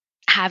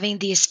having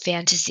these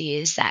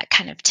fantasies that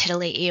kind of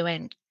titillate you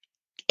and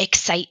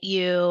excite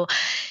you,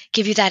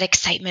 give you that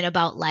excitement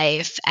about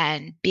life,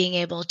 and being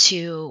able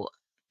to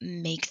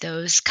make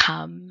those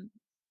come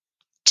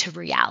to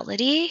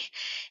reality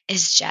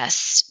is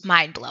just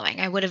mind-blowing.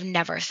 I would have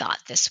never thought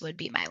this would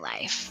be my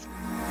life.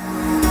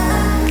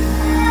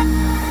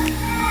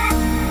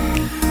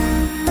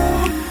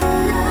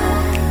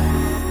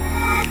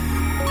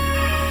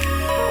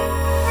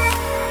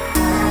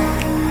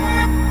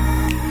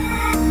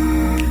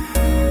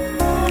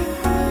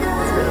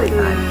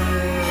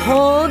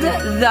 Hold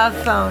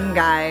the phone,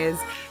 guys.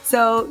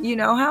 So, you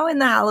know how in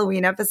the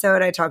Halloween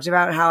episode I talked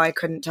about how I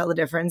couldn't tell the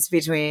difference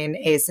between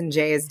Ace and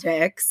Jay's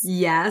dicks?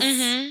 Yes.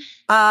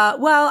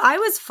 Mm-hmm. Well, I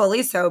was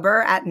fully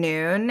sober at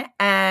noon,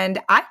 and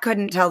I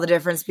couldn't tell the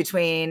difference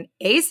between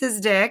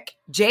Ace's dick,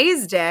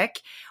 Jay's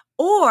dick,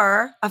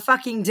 or a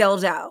fucking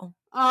dildo.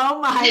 Oh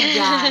my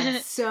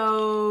God.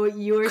 So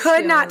you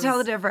could not tell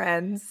the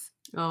difference.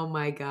 Oh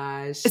my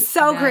gosh. It's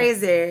so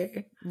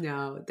crazy.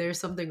 No, there's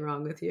something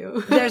wrong with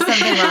you. There's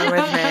something wrong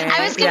with me.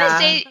 I was going to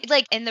say,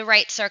 like, in the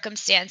right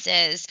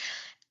circumstances,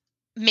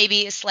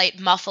 maybe a slight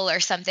muffle or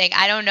something.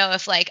 I don't know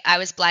if, like, I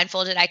was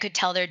blindfolded, I could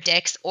tell their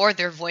dicks or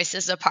their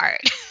voices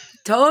apart.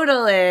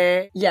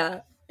 Totally.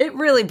 Yeah. It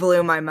really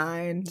blew my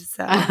mind.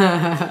 So.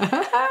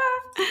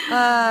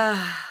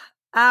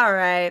 All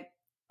right.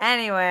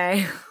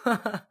 Anyway.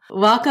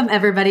 Welcome,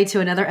 everybody,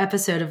 to another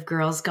episode of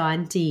Girls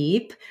Gone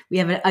Deep. We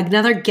have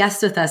another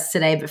guest with us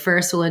today, but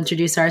first we'll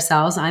introduce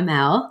ourselves. I'm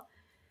Elle.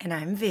 And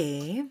I'm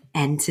V.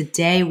 And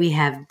today we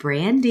have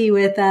Brandy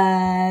with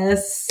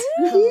us.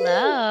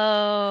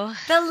 Hello.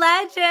 The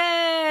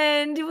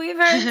legend. We've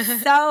heard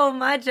so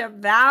much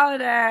about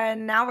her,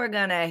 and now we're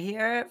going to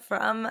hear it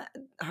from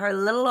her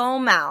little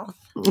old mouth.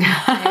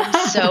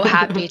 I'm so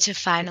happy to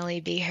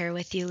finally be here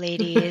with you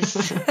ladies.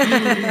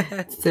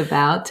 It's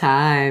about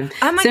time.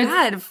 Oh my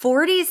God,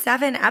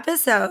 47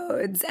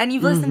 episodes, and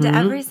you've listened to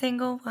every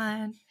single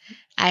one.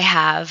 I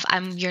have.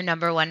 I'm your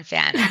number one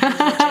fan.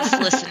 I'm a religious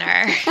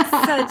listener.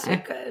 Such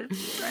a good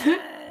friend.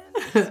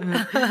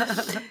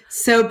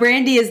 So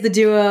Brandy is the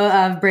duo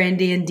of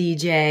Brandy and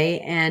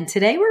DJ, and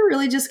today we're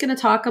really just going to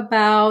talk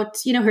about,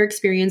 her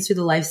experience through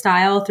the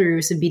lifestyle,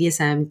 through some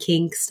BDSM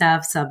kink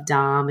stuff,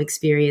 sub-dom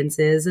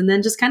experiences, and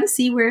then just kind of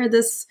see where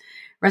this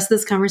rest of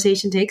this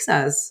conversation takes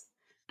us.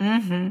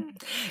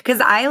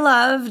 Because I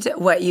loved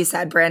what you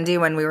said, Brandy,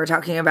 when we were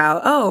talking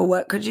about,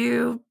 what could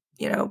you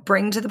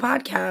bring to the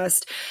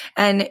podcast?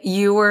 And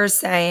you were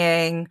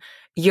saying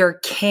your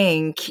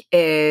kink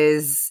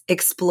is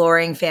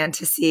exploring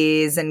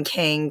fantasies and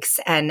kinks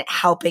and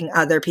helping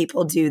other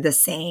people do the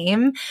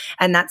same.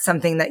 And that's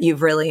something that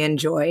you've really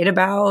enjoyed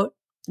about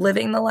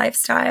living the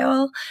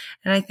lifestyle.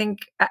 And I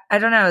think, I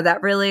don't know,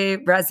 that really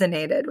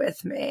resonated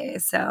with me.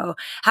 So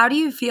how do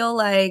you feel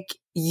like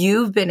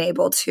you've been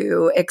able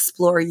to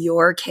explore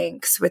your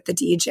kinks with the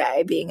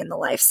DJ being in the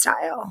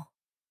lifestyle?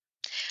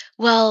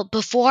 Well,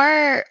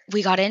 before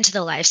we got into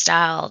the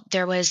lifestyle,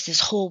 there was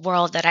this whole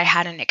world that I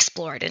hadn't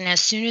explored. And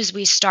as soon as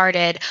we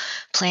started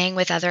playing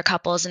with other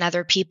couples and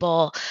other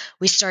people,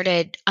 we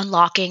started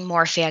unlocking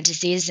more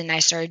fantasies, and I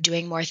started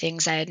doing more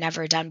things I had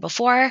never done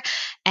before.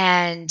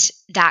 And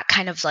that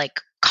kind of like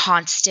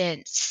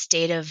constant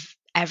state of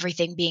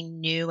everything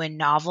being new and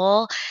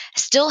novel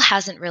still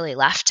hasn't really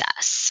left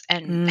us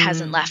and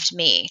hasn't left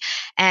me.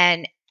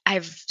 And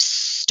I've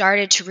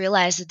started to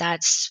realize that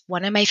that's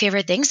one of my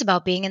favorite things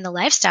about being in the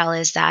lifestyle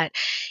is that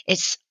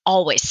it's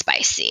always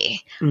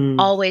spicy,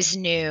 always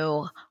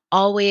new,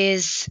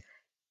 always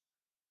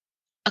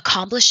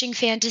accomplishing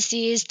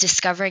fantasies,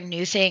 discovering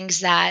new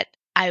things that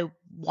I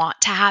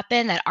want to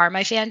happen that are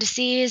my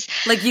fantasies.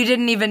 Like you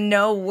didn't even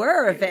know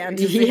were a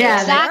fantasy. Yeah,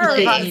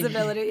 exactly. A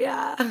possibility.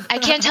 Yeah. I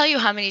can't tell you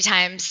how many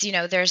times,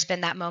 there's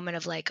been that moment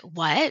of like,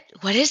 what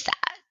is that?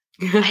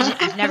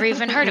 I've never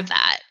even heard of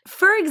that.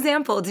 For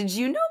example, did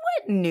you know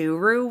what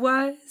Nuru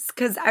was?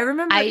 Because I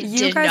remember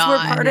you guys were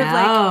part know.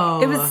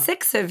 of like, it was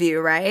 6 of you,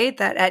 right?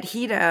 That at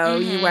Hito,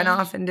 you went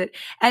off and did.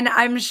 And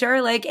I'm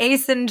sure like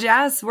Ace and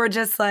Jess were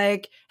just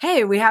like,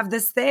 hey, we have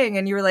this thing.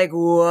 And you were like,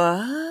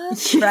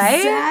 what? Right?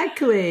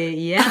 Exactly.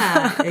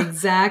 Yeah,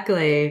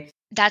 exactly.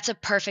 That's a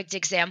perfect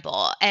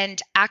example.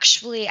 And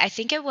actually, I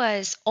think it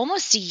was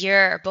almost a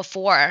year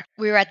before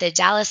we were at the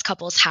Dallas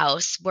couple's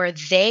house where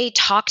they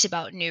talked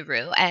about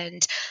Nuru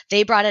and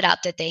they brought it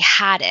up that they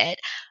had it.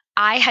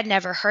 I had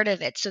never heard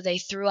of it, so they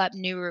threw up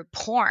Nuru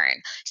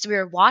porn. So we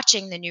were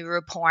watching the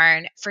Nuru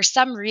porn. For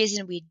some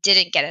reason, we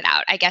didn't get it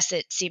out. I guess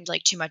it seemed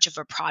like too much of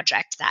a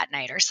project that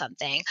night or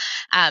something.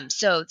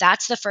 So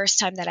that's the first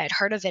time that I'd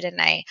heard of it, and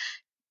I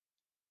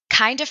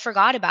kind of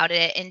forgot about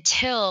it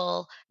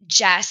until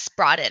Jess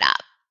brought it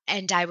up.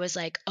 And I was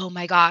like, oh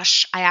my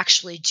gosh, I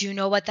actually do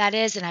know what that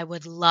is and I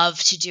would love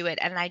to do it.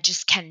 And I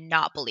just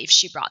cannot believe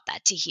she brought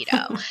that to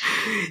Hito.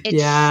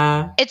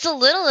 It's a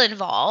little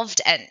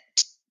involved, and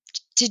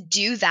to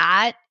do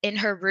that in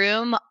her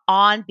room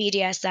on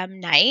BDSM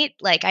night,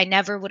 like I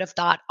never would have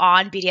thought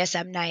on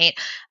BDSM night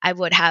I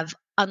would have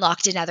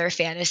unlocked another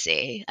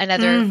fantasy,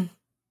 another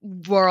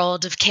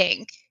world of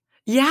kink.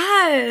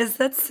 Yes,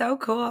 that's so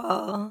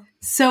cool.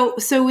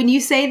 So when you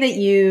say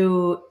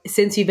that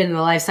since you've been in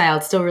the lifestyle,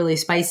 it's still really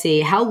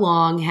spicy, how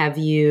long have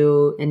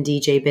you and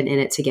DJ been in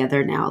it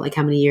together now? Like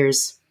how many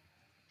years?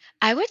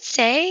 I would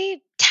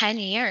say 10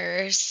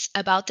 years,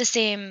 about the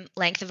same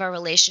length of our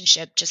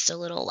relationship, just a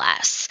little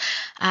less.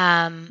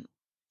 Um,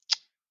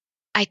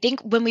 I think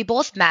when we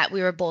both met,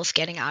 we were both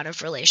getting out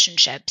of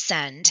relationships.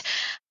 And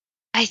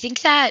I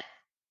think that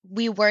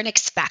we weren't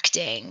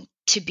expecting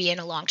to be in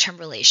a long-term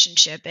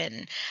relationship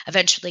and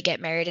eventually get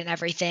married and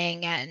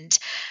everything. And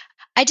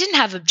I didn't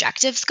have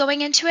objectives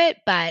going into it,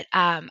 but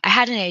I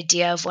had an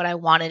idea of what I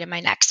wanted in my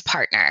next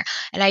partner.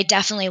 And I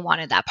definitely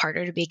wanted that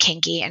partner to be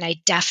kinky. And I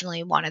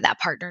definitely wanted that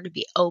partner to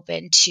be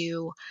open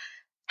to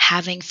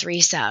having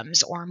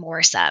threesomes or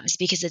more sums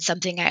because it's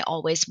something I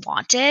always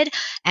wanted.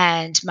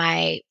 And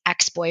my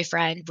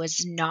ex-boyfriend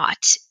was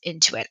not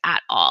into it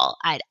at all.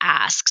 I'd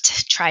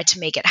asked, tried to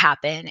make it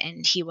happen,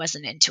 and he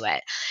wasn't into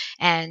it.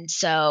 And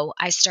so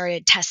I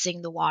started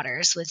testing the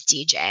waters with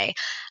DJ.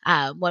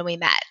 When we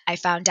met, I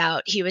found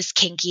out he was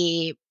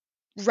kinky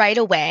right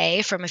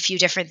away from a few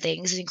different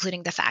things,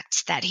 including the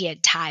fact that he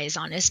had ties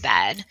on his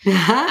bed,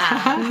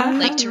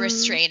 like to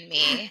restrain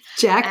me.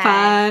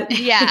 Jackpot. And,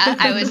 yeah,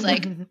 I was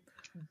like,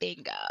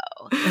 bingo.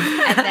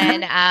 And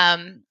then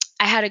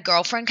I had a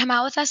girlfriend come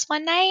out with us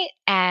one night,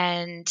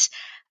 and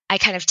I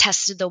kind of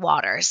tested the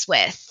waters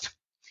with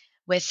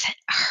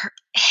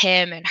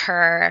him and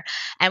her,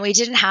 and we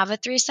didn't have a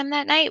threesome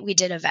that night. We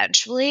did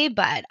eventually,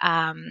 but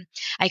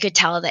I could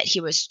tell that he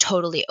was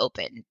totally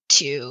open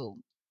to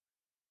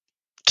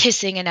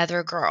kissing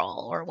another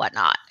girl or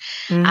whatnot.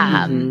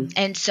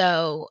 And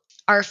so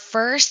our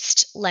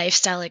first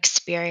lifestyle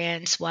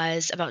experience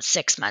was about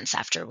 6 months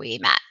after we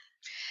met,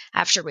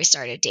 after we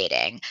started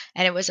dating,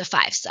 and it was a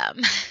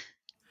fivesome.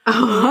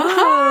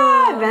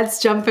 Oh,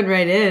 that's jumping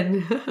right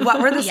in.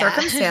 What were the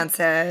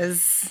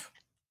circumstances?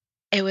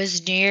 It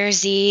was New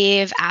Year's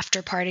Eve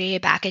after party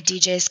back at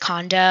DJ's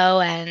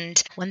condo,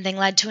 and one thing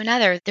led to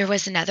another. There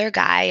was another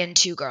guy and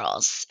two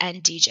girls,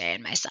 and DJ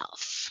and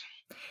myself.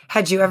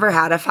 Had you ever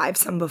had a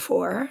fivesome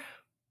before?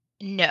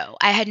 No,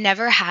 I had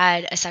never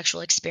had a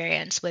sexual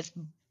experience with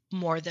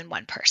more than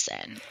one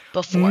person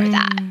before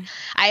that.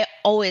 I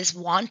always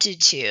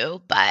wanted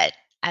to, but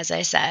as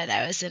I said,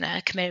 I was in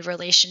a committed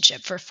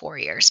relationship for 4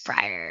 years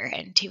prior,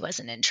 and he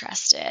wasn't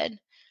interested.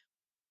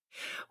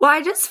 Well,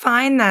 I just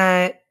find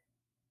that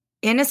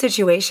in a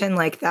situation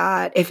like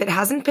that, if it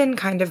hasn't been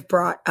kind of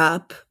brought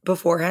up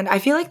beforehand, I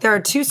feel like there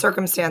are two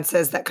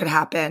circumstances that could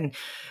happen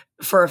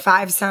for a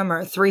fivesome or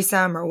a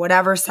threesome or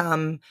whatever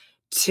sum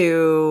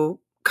to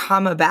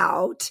come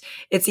about.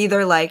 It's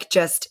either like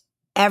just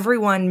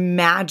everyone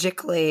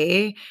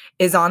magically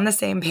is on the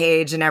same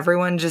page and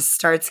everyone just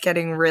starts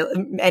getting real,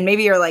 and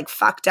maybe you're like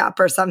fucked up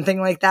or something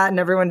like that, and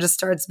everyone just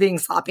starts being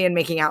sloppy and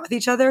making out with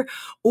each other.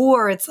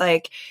 Or it's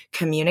like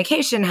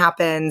communication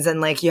happens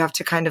and like you have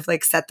to kind of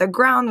like set the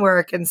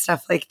groundwork and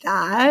stuff like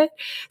that.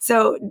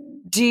 So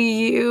do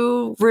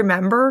you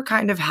remember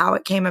kind of how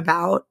it came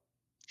about?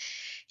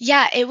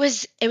 Yeah, it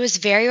was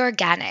very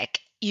organic.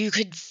 You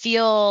could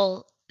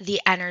feel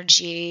the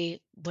energy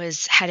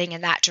was heading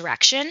in that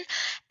direction.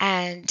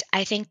 And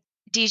I think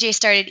DJ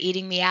started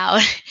eating me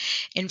out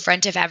in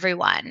front of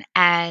everyone.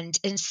 And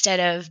instead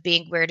of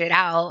being weirded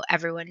out,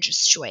 everyone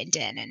just joined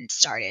in and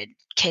started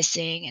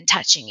kissing and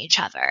touching each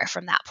other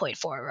from that point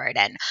forward.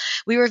 And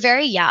we were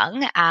very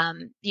young.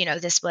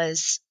 This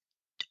was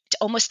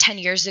almost 10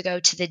 years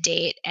ago to the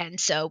date. And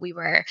so we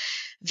were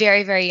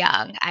very, very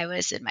young. I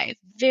was in my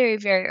very,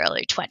 very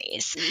early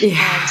 20s.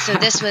 Yeah. And so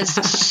this was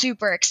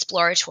super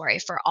exploratory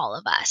for all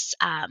of us.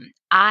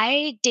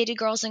 I dated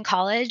girls in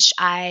college.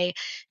 I'm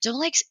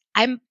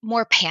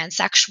more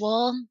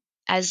pansexual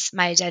as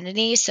my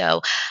identity.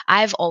 So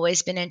I've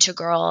always been into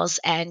girls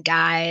and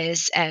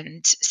guys.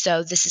 And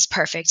so this is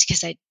perfect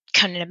because I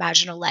couldn't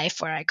imagine a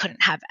life where I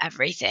couldn't have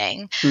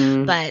everything.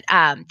 But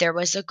there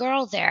was a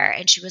girl there,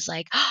 and she was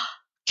like, "Oh,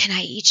 can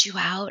I eat you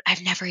out?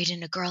 I've never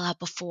eaten a girl out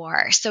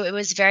before." So it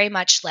was very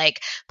much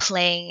like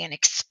playing and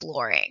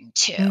exploring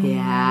too.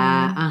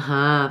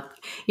 Yeah.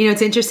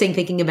 It's interesting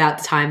thinking about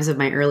the times of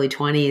my early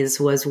 20s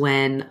was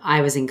when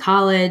I was in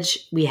college.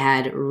 We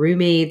had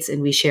roommates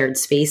and we shared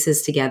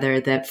spaces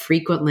together that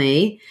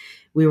frequently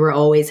we were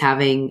always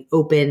having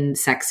open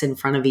sex in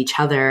front of each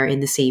other in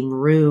the same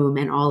room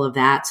and all of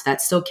that. So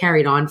that still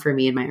carried on for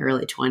me in my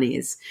early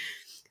 20s.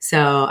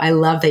 So I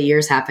love that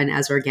yours happen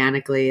as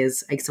organically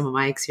as like some of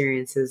my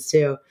experiences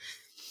too.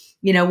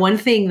 One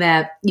thing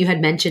that you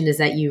had mentioned is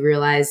that you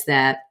realized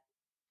that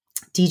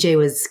DJ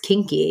was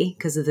kinky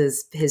because of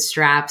his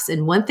straps.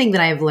 And one thing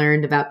that I've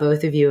learned about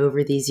both of you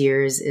over these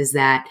years is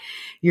that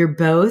you're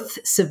both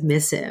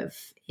submissive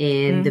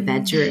in the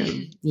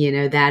bedroom.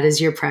 That is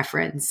your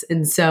preference.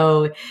 And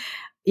so,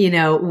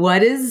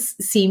 what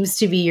seems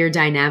to be your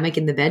dynamic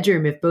in the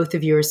bedroom if both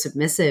of you are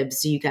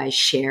submissives? Do you guys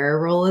share a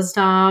role as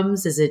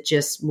doms? Is it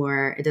just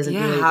more, it doesn't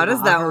really how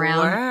does that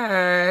around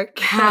work?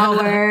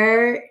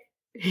 power,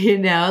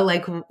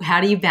 like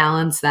how do you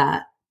balance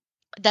that?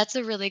 That's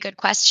a really good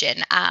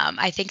question.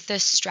 I think the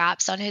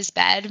straps on his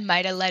bed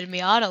might have led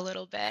me on a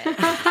little bit. No,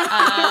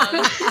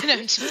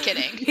 I'm just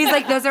kidding. He's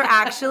like, those are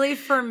actually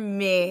for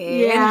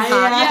me.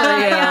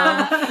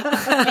 Yeah,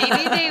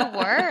 Maybe they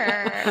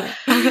were.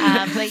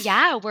 But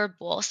yeah, we're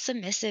both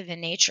submissive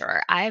in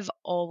nature. I've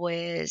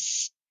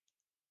always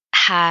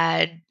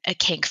had a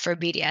kink for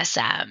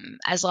BDSM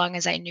as long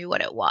as I knew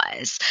what it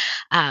was.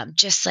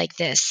 Just like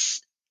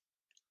this,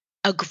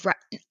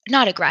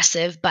 not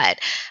aggressive, but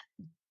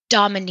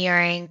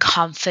domineering,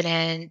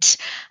 confident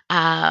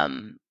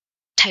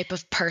type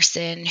of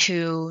person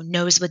who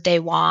knows what they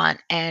want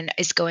and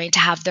is going to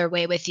have their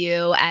way with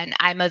you. And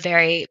I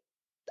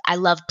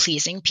love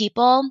pleasing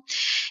people.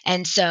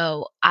 And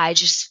so I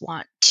just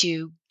want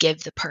to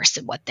give the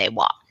person what they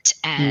want.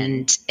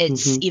 And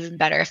it's even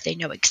better if they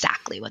know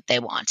exactly what they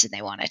want and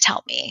they want to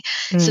tell me.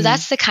 So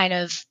that's the kind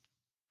of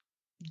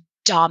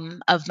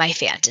dom of my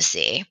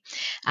fantasy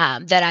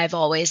that I've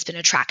always been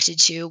attracted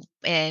to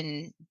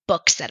in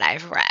books that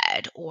I've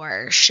read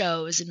or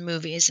shows and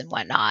movies and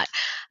whatnot.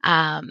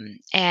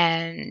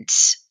 And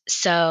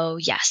so,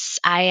 yes,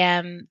 I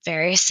am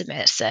very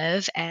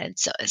submissive, and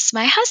so is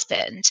my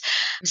husband.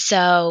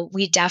 So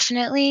we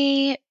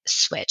definitely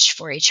switch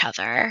for each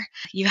other.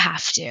 You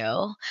have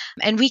to,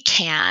 and we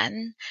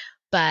can.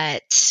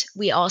 But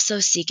we also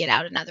seek it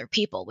out in other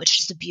people,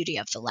 which is the beauty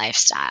of the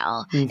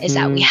lifestyle, is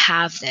that we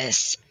have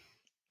this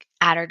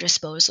at our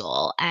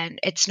disposal. And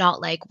it's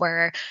not like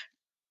we're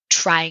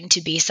trying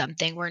to be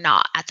something we're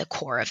not at the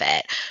core of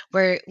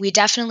it. We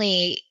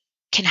definitely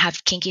can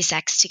have kinky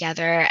sex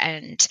together.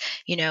 And,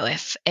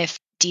 if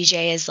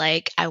DJ is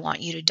like, I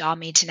want you to dom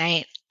me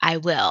tonight, I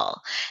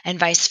will, and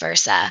vice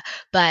versa.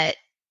 But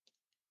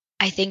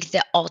I think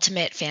the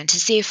ultimate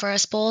fantasy for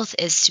us both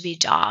is to be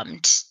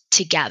dommed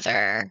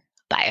together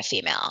by a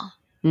female.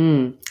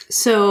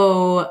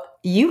 So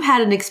you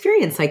had an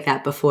experience like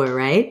that before,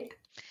 right?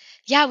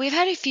 Yeah, we've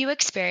had a few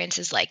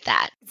experiences like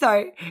that.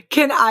 Sorry,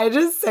 can I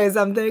just say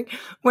something?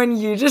 When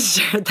you just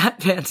shared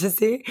that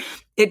fantasy,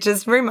 it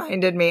just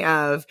reminded me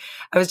of,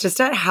 I was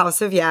just at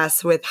House of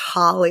Yes with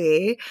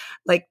Holly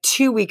like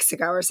 2 weeks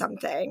ago or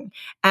something.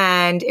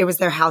 And it was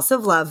their House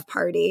of Love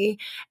party.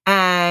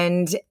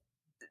 And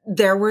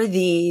there were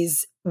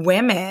these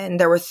women,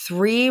 there were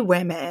 3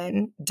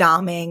 women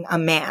doming a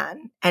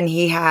man, and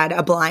he had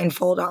a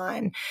blindfold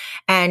on.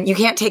 And you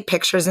can't take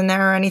pictures in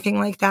there or anything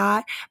like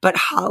that. But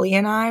Holly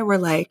and I were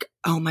like,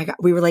 oh my God,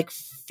 we were like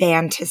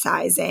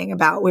fantasizing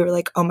about, we were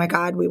like, oh my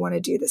God, we want to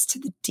do this to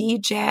the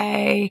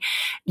DJ.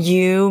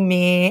 You,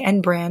 me,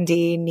 and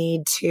Brandy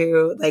need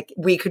to, like,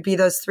 we could be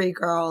those 3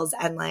 girls,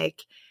 and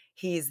like,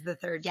 he's the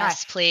third guy.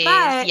 Yes, please.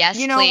 But yes,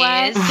 you know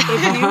please. What?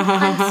 If you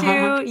want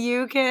to,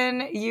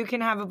 you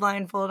can have a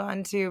blindfold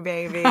on too,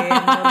 baby.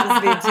 And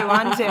we'll just be 2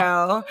 on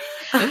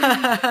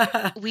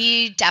 2.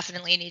 We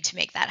definitely need to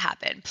make that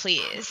happen,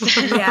 please.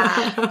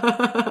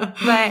 Yeah.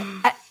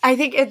 But I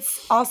think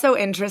it's also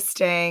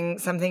interesting,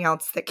 something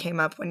else that came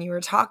up when you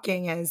were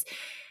talking is,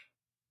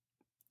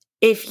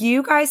 if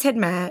you guys had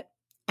met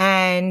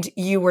and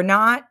you were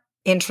not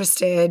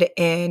interested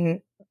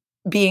in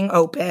being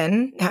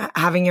open,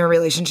 having your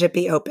relationship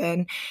be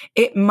open,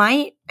 it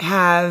might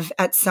have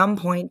at some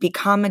point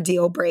become a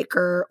deal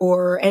breaker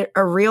or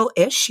a real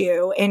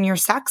issue in your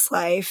sex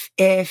life.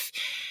 If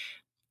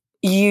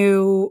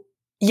you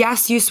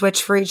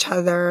switch for each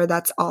other,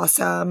 that's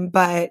awesome.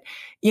 But,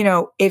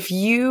 if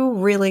you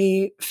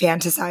really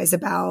fantasize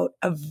about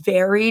a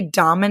very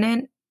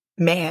dominant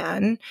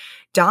man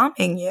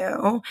doming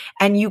you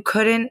and you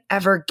couldn't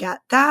ever get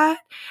that,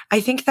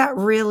 I think that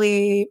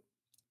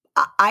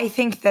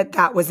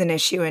was an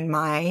issue in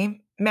my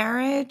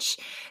marriage,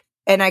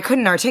 and I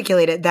couldn't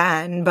articulate it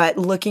then. But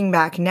looking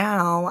back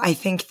now, I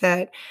think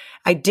that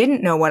I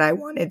didn't know what I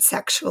wanted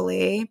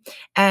sexually,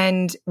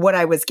 and what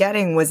I was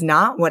getting was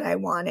not what I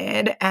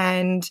wanted.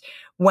 And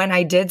when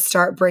I did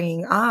start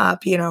bringing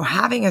up,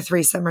 having a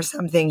threesome or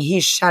something,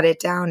 he shut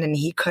it down and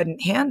he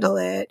couldn't handle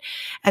it.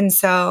 And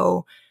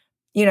so,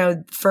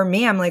 for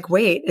me, I'm like,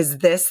 wait, is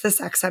this the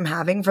sex I'm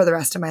having for the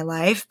rest of my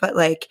life? But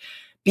like,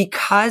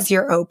 because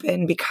you're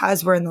open,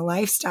 because we're in the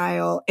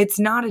lifestyle, it's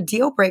not a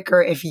deal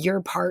breaker if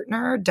your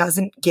partner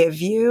doesn't give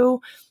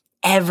you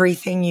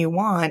everything you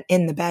want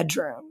in the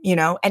bedroom, and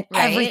right?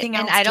 Everything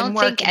else. And I don't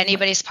think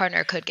anybody's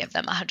partner could give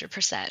them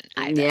 100%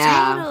 either.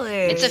 Yeah.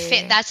 Totally.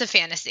 That's a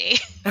fantasy.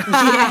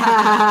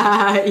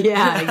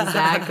 Yeah,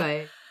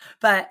 exactly.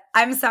 But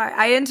I'm sorry,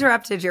 I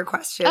interrupted your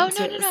question. Oh,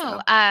 too,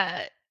 no.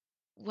 So.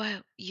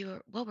 What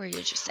were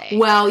you just saying?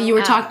 Well, you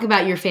were talking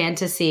about your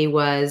fantasy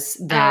was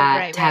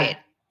that to have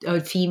a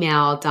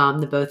female dom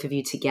the both of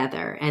you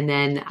together. And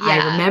then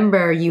I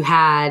remember you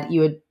had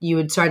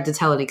started to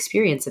tell an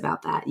experience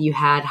about that. You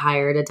had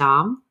hired a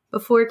dom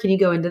before. Can you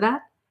go into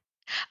that?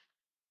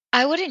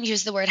 I wouldn't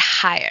use the word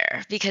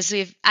hire because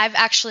I've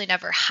actually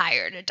never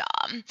hired a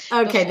dom.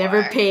 Okay, before.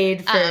 never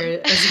paid for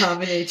a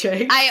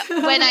dominatrix.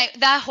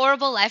 That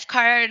horrible life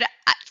card,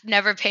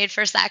 never paid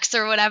for sex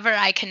or whatever,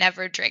 I can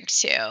never drink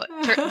to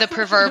the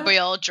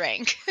proverbial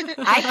drink.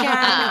 I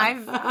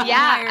can.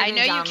 I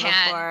know you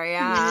can. Before,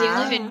 Because you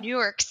live in New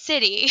York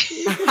City.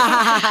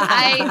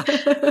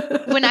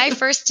 When I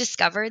first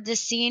discovered the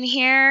scene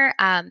here,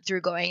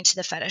 through going to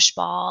the fetish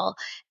ball,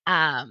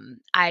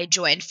 I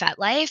joined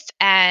FetLife,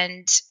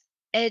 and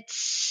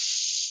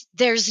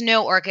there's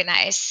no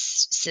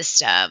organized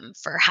system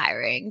for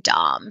hiring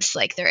doms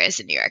like there is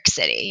in New York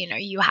City.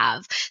 You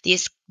have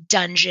these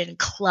dungeon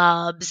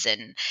clubs,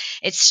 and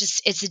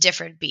it's a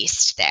different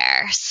beast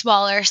there.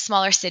 Smaller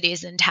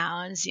cities and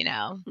towns,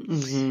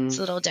 Mm-hmm. it's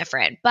a little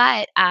different.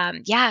 But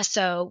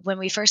so when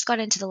we first got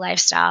into the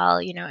lifestyle,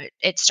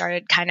 it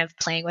started kind of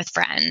playing with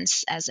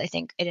friends, as I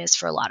think it is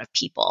for a lot of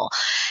people.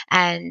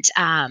 And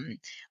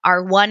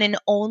our one and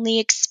only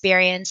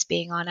experience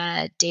being on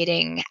a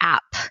dating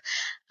app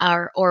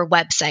or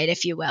website,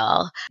 if you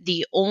will,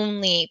 the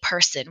only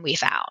person we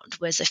found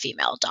was a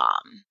female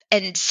dom.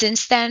 And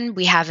since then,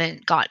 we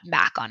haven't gotten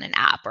back on an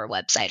app or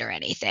website or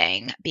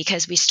anything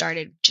because we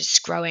started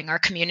just growing our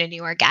community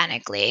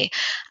organically.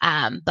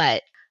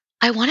 But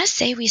I want to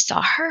say we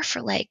saw her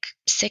for like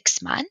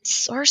 6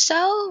 months or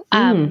so,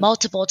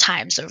 multiple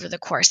times over the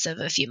course of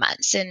a few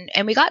months. And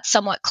we got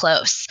somewhat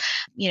close.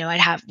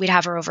 We'd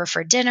have her over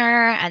for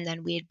dinner, and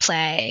then we'd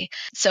play,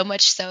 so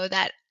much so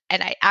that,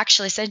 and I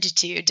actually sent it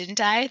to you,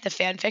 didn't I? The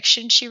fan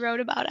fiction she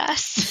wrote about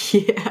us.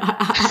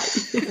 Yeah.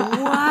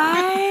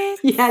 What?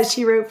 Yeah,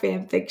 she wrote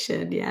fan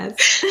fiction,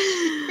 yes.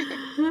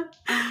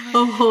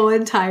 A whole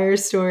entire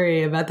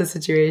story about the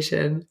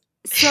situation.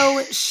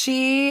 So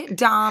she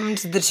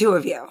dommed the two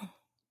of you?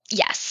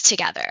 Yes,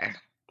 together.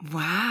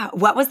 Wow.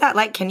 What was that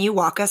like? Can you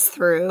walk us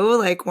through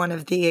like one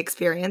of the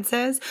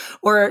experiences?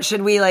 Or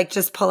should we like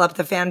just pull up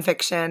the fan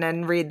fiction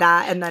and read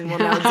that and then we'll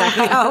know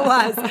exactly how it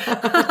was?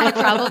 I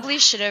probably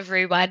should have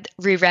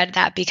reread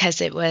that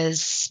because it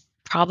was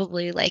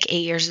probably like 8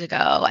 years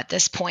ago at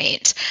this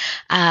point.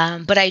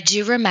 But I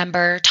do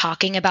remember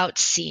talking about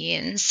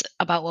scenes,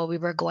 about what we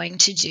were going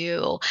to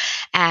do,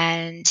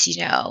 and,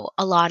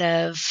 a lot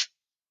of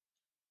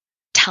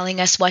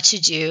telling us what to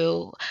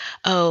do.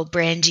 Oh,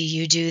 Brandy,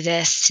 you do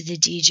this to the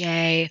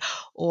DJ,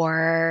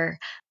 or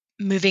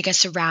moving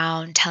us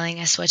around, telling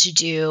us what to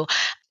do.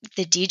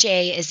 The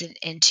DJ isn't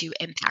into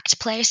impact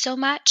play so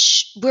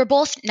much.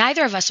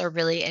 Neither of us are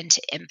really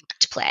into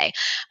impact play.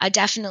 I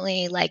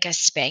definitely like a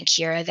spank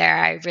here or there.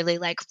 I really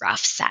like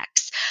rough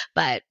sex,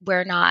 but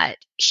we're not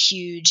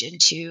huge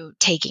into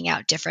taking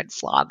out different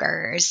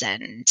floggers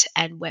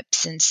and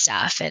whips and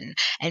stuff and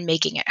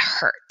making it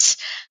hurt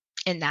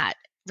in that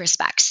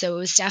respect. So it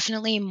was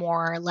definitely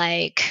more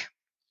like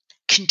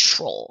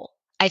control.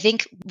 I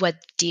think what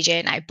DJ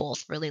and I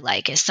both really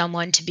like is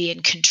someone to be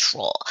in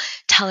control,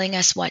 telling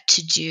us what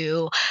to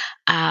do.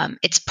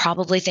 It's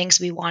probably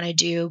things we want to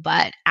do,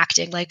 but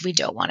acting like we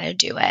don't want to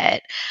do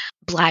it.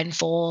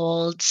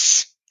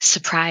 Blindfolds,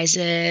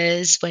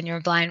 surprises when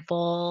you're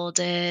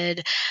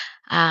blindfolded,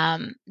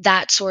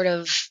 that sort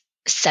of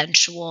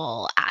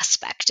sensual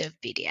aspect of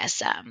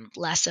BDSM,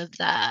 less of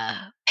the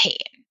pain.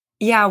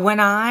 Yeah, when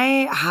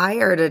I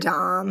hired a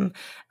dom,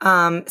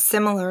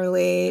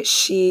 similarly,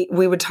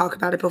 we would talk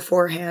about it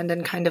beforehand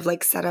and kind of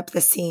like set up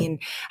the scene.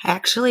 I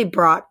actually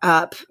brought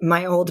up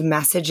my old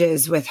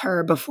messages with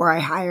her before I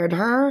hired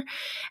her,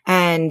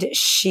 and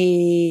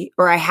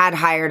I had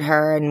hired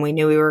her and we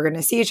knew we were going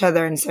to see each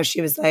other. And so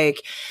she was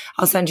like,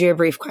 I'll send you a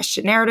brief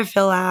questionnaire to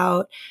fill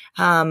out.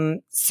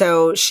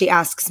 So she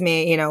asks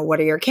me, what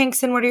are your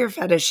kinks and what are your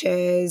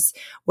fetishes?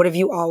 What have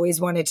you always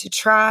wanted to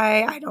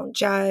try? I don't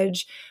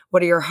judge.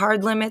 What are your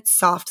hard limits,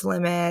 soft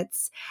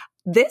limits?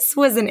 This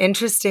was an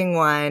interesting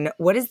one.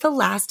 What is the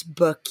last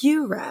book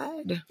you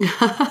read?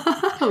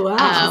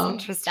 Wow.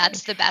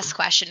 That's the best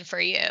question for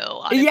you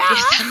on a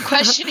BDSM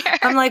questionnaire.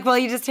 I'm like, well,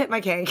 you just hit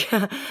my kink.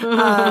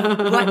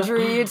 What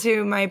drew you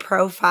to my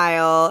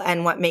profile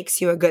and what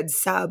makes you a good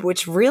sub?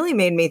 Which really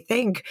made me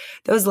think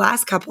those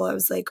last couple, I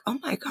was like, oh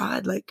my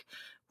God, like,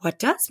 what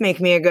does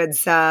make me a good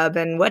sub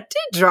and what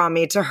did draw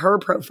me to her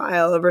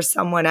profile over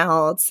someone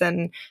else?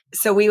 And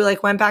so we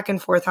like went back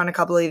and forth on a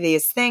couple of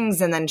these things.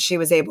 And then she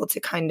was able to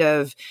kind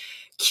of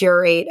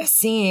curate a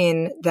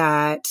scene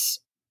that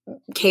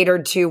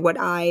catered to what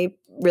I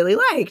really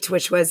liked,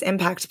 which was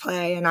impact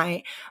play.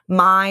 And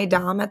my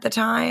dom at the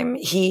time,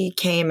 he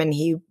came and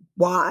he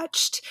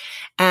watched.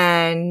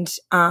 And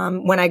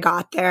when I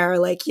got there,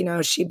 like,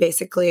 she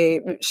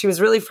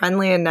was really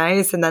friendly and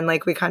nice. And then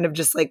like we kind of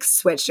just like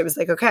switched. It was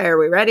like, okay, are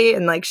we ready?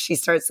 And like she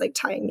starts like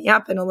tying me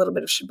up in a little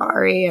bit of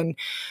shibari, and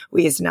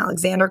we used an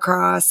Alexander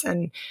cross.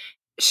 And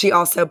she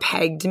also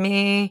pegged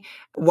me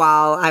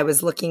while I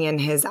was looking in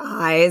his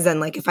eyes.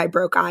 And like if I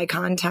broke eye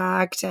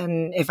contact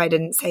and if I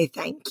didn't say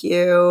thank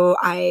you,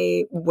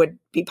 I would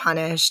be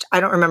punished.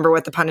 I don't remember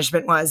what the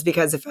punishment was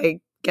because if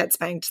I get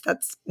spanked,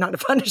 that's not a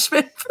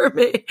punishment for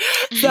me.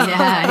 So,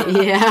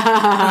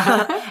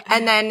 yeah.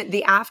 And then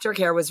the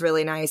aftercare was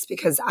really nice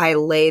because I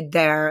laid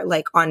there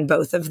like on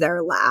both of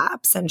their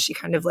laps and she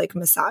kind of like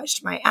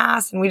massaged my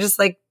ass and we just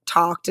like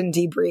talked and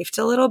debriefed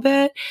a little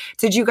bit.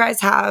 Did you guys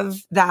have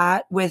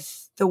that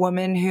with the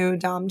woman who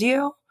dommed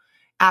you?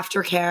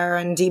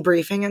 Aftercare and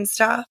debriefing and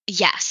stuff?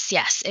 Yes.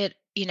 It,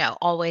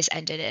 always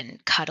ended in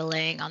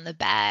cuddling on the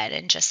bed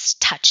and just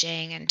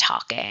touching and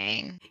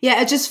talking.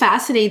 Yeah, it just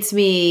fascinates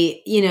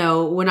me,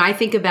 when I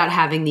think about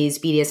having these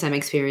BDSM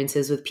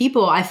experiences with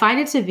people, I find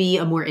it to be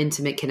a more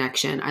intimate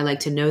connection. I like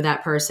to know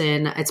that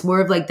person. It's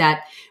more of like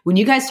that when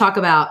you guys talk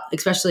about,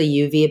 especially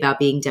UV, about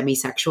being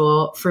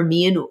demisexual, for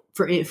me, in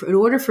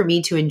order for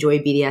me to enjoy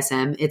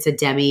BDSM, it's a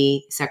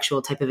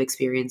demisexual type of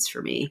experience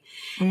for me.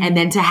 Mm. And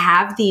then to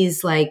have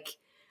these like,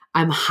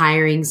 I'm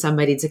hiring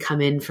somebody to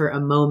come in for a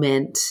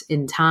moment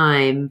in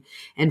time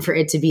and for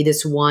it to be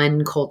this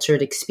one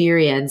cultured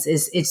experience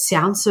it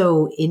sounds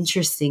so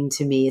interesting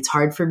to me. It's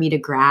hard for me to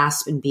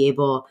grasp and be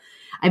able,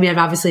 I've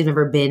obviously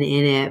never been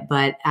in it,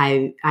 but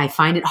I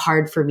find it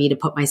hard for me to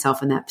put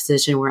myself in that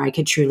position where I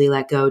could truly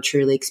let go,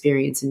 truly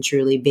experience and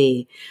truly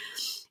be.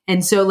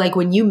 And so like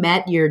when you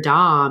met your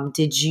dom,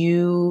 did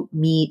you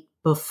meet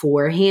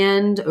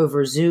beforehand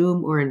over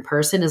Zoom or in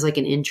person as like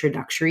an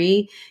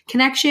introductory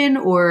connection,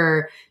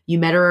 or you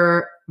met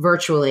her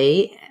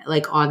virtually,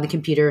 like on the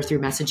computer through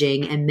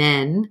messaging, and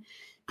then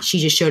she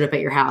just showed up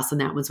at your house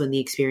and that was when the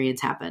experience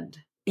happened?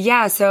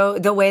 Yeah. So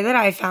the way that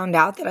I found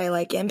out that I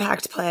like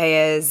impact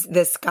play is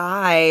this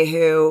guy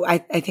who I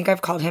think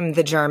I've called him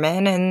the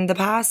German in the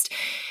past.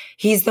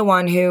 He's the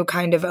one who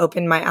kind of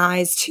opened my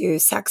eyes to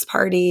sex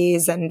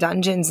parties and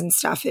dungeons and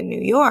stuff in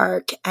New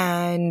York.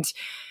 And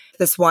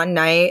this one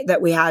night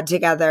that we had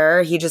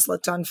together, he just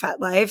looked on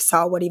FetLife,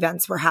 saw what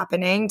events were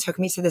happening, took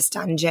me to this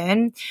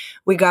dungeon.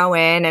 We go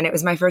in and it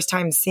was my first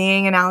time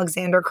seeing an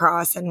Alexander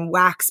Cross and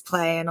wax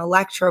play and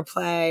electro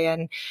play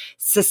and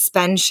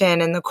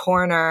suspension in the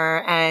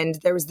corner. And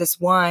there was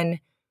this one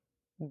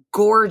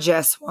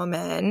gorgeous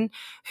woman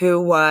who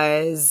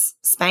was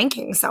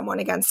spanking someone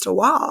against a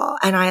wall.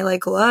 And I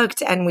like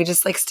looked and we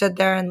just like stood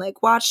there and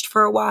like watched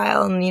for a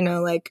while. And,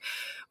 like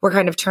we're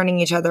kind of turning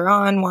each other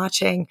on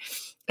watching.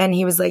 And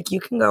he was like,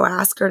 you can go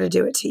ask her to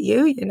do it to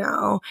you,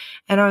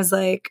 And I was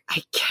like,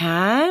 I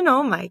can?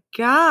 Oh my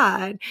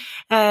God.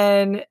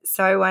 And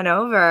so I went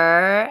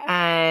over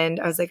and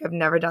I was like, I've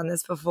never done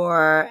this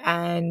before.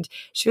 And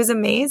she was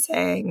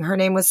amazing. Her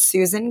name was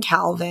Susan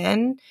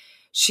Calvin.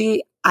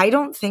 I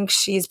don't think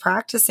she's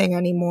practicing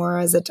anymore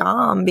as a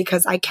dom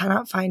because I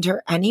cannot find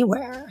her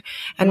anywhere.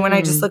 And when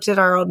I just looked at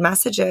our old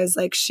messages,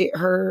 like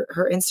her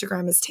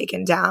Instagram is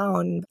taken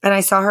down. And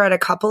I saw her at a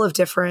couple of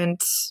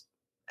different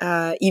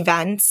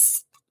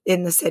events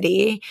in the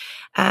city.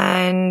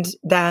 And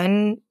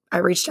then I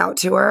reached out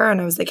to her and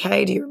I was like,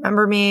 hey, do you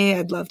remember me?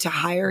 I'd love to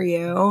hire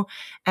you.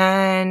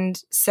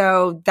 And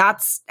so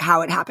that's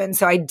how it happened.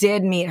 So I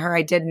did meet her.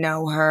 I did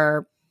know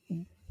her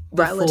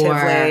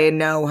relatively,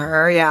 know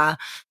her. Yeah.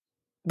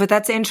 But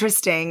that's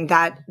interesting,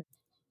 that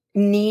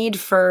need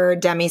for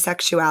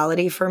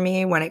demisexuality for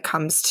me when it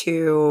comes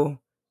to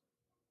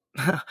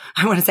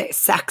I want to say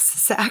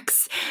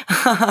sex.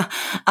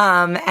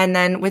 And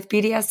then with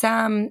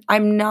BDSM,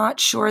 I'm not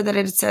sure that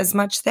it's as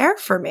much there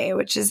for me,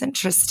 which is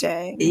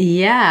interesting.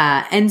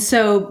 Yeah. And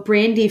so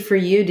Brandy, for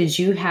you, did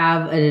you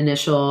have an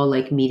initial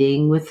like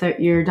meeting with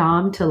your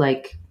dom to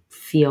like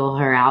feel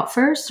her out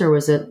first? Or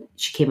was it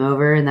she came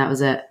over and that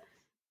was it?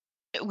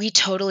 We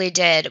totally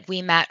did.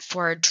 We met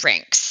for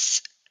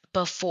drinks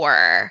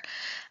before.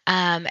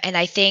 And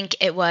I think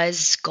it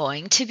was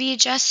going to be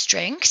just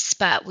drinks,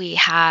 but we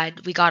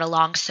got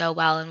along so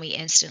well and we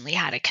instantly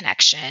had a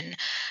connection,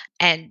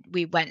 and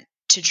we went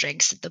to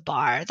drinks at the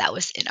bar that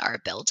was in our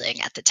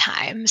building at the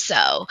time.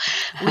 So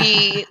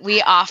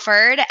we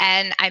offered,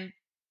 and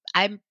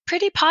I'm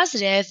pretty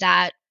positive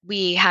that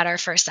we had our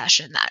first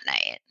session that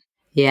night.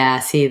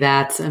 Yeah. See,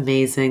 that's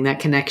amazing. That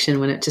connection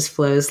when it just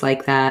flows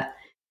like that.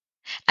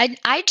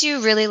 I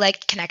do really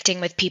like connecting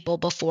with people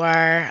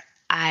before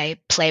I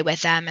play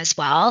with them as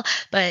well,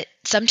 but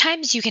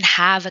sometimes you can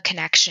have a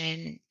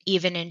connection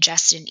even in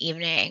just an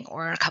evening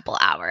or a couple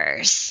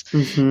hours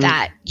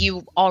that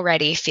you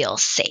already feel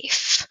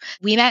safe.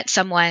 We met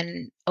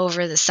someone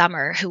over the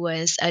summer who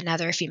was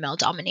another female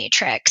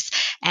dominatrix,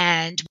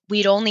 and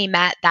we'd only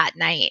met that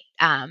night.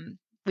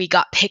 We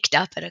got picked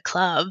up at a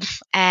club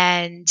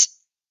and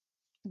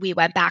we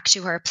went back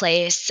to her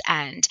place,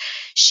 and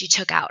she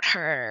took out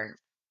her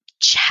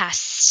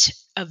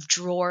chest of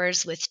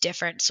drawers with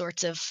different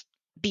sorts of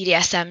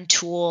BDSM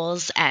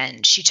tools,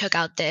 and she took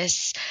out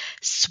this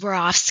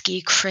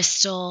Swarovski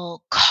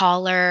crystal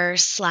collar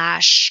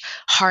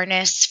 /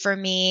 harness for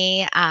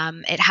me.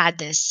 It had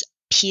this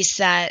piece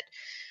that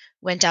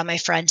went down my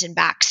front and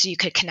back so you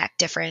could connect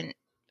different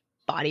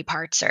body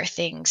parts or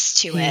things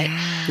to it.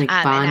 Like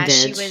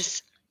bondage. And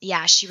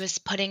as she was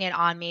putting it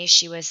on me,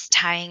 she was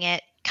tying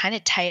it kind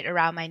of tight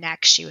around my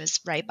neck. She was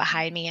right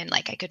behind me, and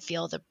like I could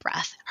feel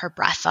her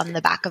breath on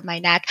the back of my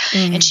neck.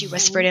 And she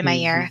whispered in my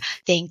ear,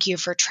 "Thank you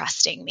for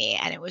trusting me."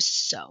 And it was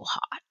so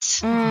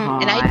hot.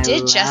 And I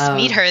did just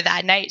meet her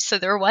that night. So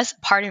there was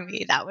a part of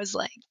me that was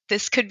like,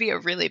 this could be a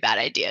really bad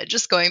idea.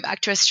 Just going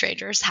back to a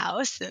stranger's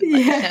house and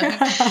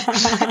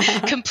letting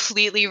them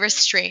completely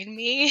restrain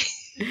me.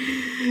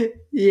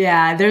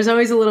 Yeah, there's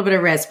always a little bit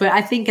of risk, but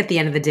I think at the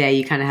end of the day,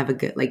 you kind of have a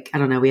good, like, I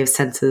don't know, we have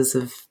senses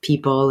of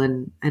people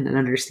and an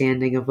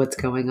understanding of what's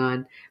going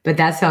on. But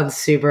that sounds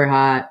super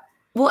hot.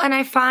 Well, and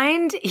I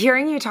find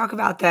hearing you talk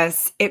about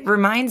this, it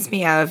reminds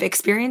me of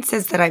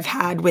experiences that I've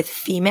had with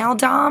female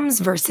doms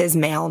versus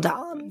male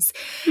doms.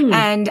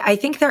 And I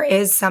think there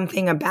is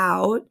something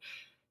about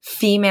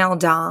female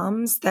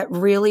doms that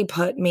really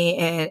put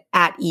me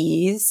at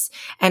ease,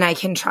 and I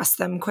can trust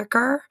them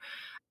quicker.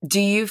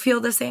 Do you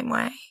feel the same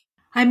way?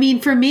 I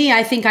mean, for me,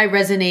 I think I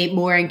resonate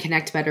more and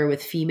connect better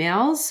with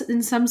females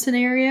in some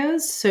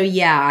scenarios. So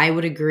yeah, I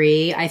would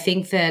agree. I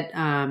think that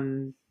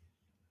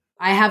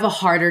I have a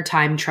harder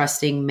time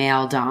trusting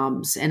male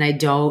doms, and I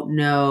don't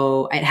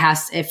know.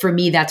 For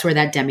me, that's where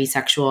that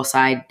demisexual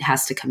side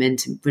has to come in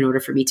order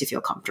for me to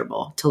feel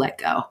comfortable to let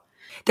go.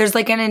 There's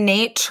like an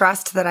innate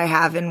trust that I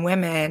have in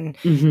women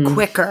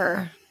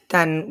quicker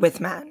than with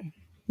men.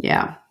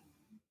 Yeah.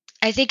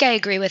 I think I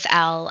agree with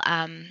Elle.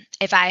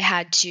 If I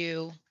had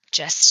to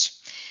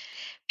just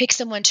pick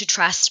someone to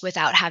trust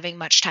without having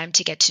much time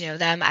to get to know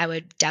them, I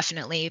would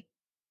definitely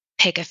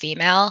pick a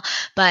female.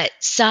 But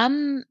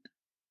some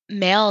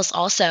males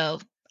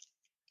also,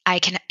 I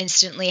can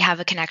instantly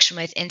have a connection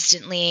with,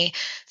 instantly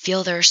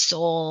feel their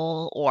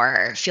soul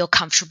or feel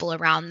comfortable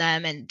around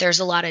them. And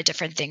there's a lot of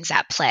different things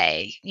at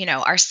play. You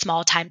know, our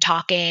small time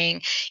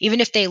talking,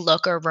 even if they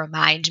look or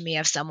remind me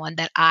of someone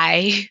that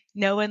I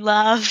know and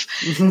love,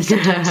 sometimes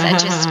that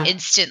just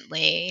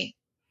instantly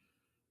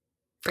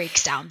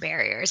breaks down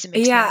barriers and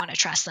makes me want to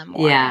trust them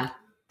more. Yeah.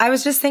 I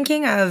was just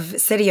thinking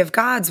of City of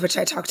Gods, which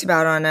I talked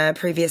about on a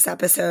previous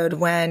episode,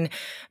 when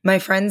my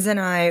friends and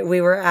I, we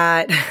were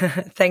at,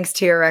 thanks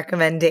to your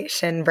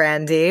recommendation,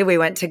 Brandy, we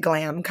went to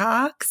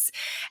Glamcox,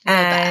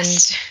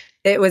 and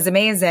it was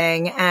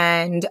amazing.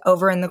 And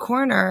over in the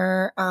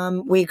corner,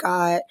 we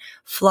got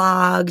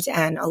Flogged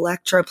and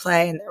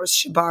Electroplay, and there was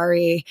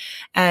Shibari.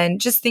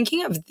 And just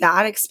thinking of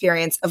that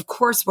experience, of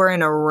course, we're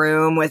in a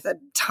room with a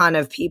ton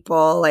of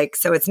people, like,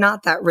 so it's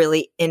not that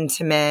really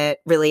intimate,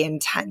 really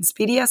intense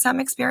BDSM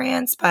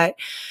experience. But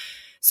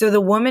so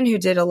the woman who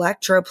did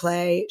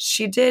Electroplay,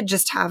 she did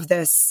just have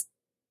this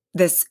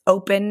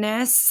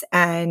openness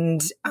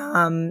and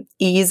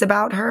ease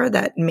about her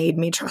that made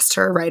me trust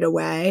her right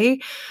away.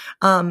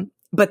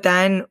 But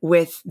then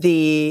with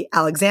the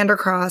Alexander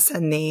Cross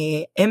and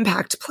the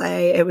Impact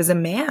Play, it was a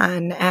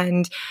man.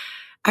 And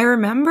I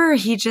remember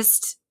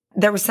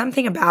there was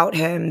something about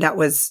him that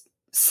was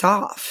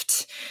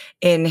soft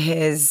in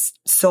his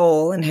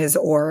soul and his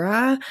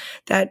aura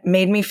that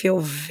made me feel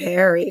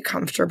very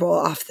comfortable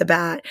off the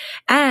bat.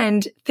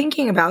 And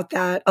thinking about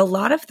that, a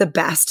lot of the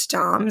best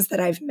doms that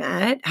I've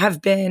met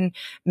have been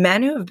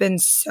men who have been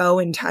so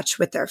in touch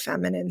with their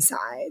feminine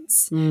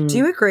sides. Do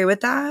you agree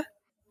with that?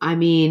 I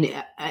mean,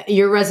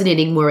 you're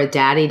resonating more with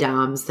daddy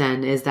doms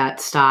than is that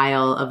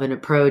style of an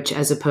approach,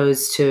 as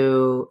opposed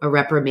to a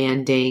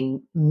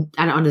reprimanding,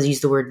 I don't want to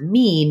use the word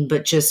mean,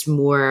 but just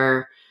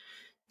more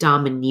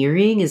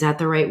domineering. Is that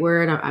the right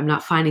word? I'm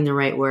not finding the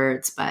right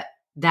words, but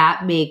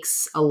that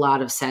makes a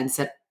lot of sense.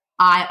 That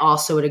I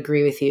also would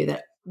agree with you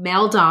that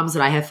male doms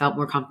that I have felt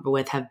more comfortable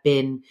with have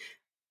been,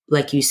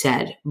 like you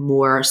said,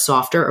 more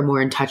softer or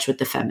more in touch with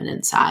the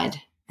feminine side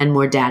and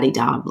more daddy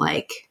dom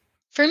like.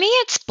 For me,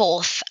 it's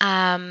both.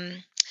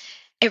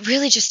 It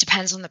really just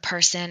depends on the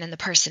person and the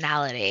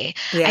personality.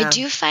 Yeah. I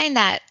do find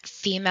that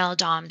female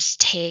doms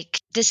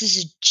this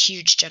is a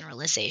huge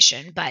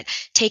generalization, but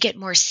take it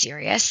more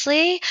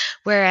seriously.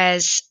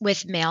 Whereas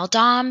with male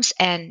doms,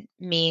 and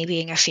me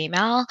being a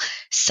female,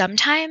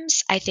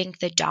 sometimes I think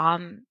the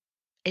dom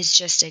is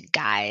just a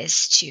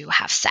guise to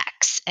have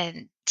sex.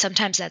 And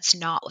sometimes that's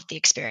not what the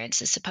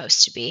experience is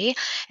supposed to be.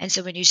 And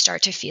so when you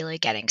start to feel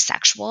it getting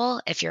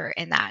sexual, if you're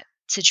in that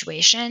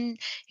situation,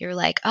 you're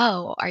like,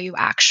 oh, are you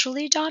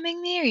actually doming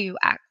me?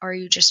 Or are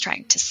you just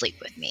trying to sleep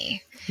with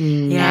me?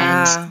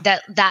 Yeah.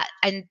 And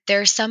and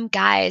there's some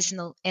guys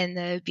in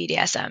the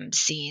BDSM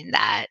scene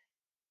that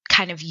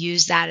kind of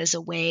use that as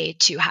a way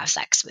to have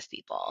sex with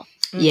people.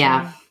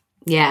 Yeah.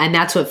 Yeah. And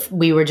that's what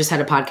we just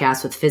had a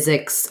podcast with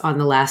Physics on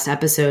the last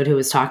episode, who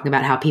was talking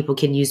about how people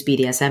can use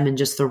BDSM in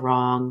just the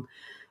wrong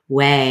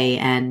way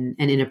and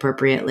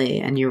inappropriately.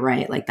 And you're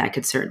right. Like that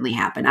could certainly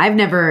happen. I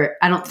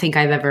don't think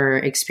I've ever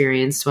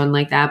experienced one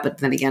like that. But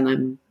then again,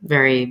 I'm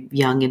very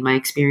young in my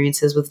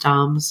experiences with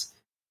doms.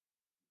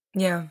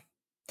 Yeah.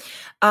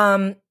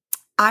 I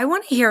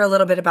want to hear a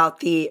little bit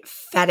about the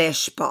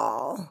fetish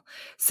ball.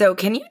 So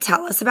can you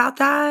tell us about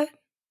that?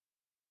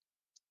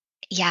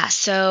 Yeah.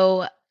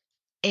 So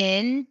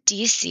in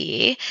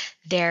DC,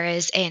 there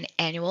is an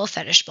annual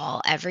fetish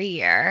ball every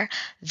year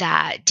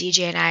that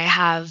DJ and I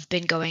have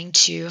been going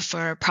to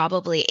for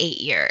probably 8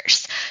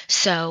 years.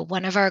 So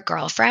one of our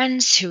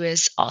girlfriends, who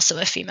is also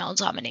a female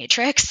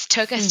dominatrix,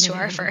 took us to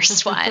our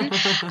first one.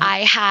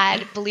 I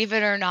had, believe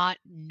it or not,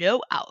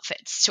 no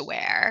outfits to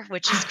wear,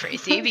 which is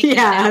crazy because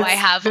now I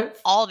have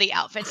all the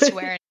outfits to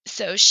wear.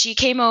 So she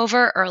came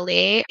over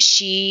early.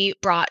 She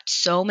brought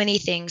so many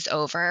things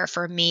over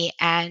for me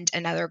and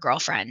another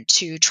girlfriend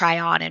to try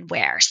on and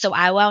wear. So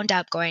I wound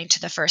up going to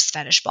the first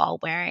fetish ball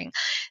wearing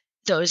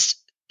those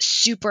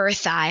super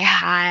thigh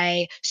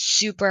high,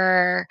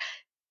 super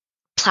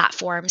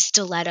platform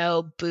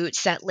stiletto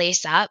boots that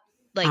lace up.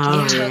 Like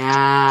it took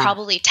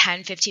probably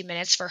 10, 15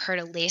 minutes for her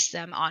to lace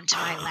them onto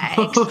my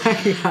legs. Oh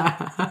my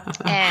God.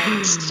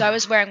 And so I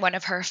was wearing one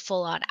of her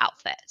full-on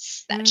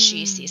outfits that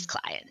she sees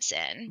clients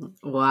in.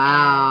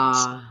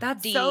 Wow. And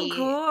That's so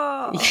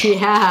cool.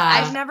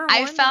 Yeah. I've never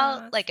I worn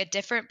felt those. like a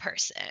different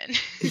person.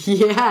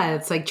 Yeah,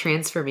 it's like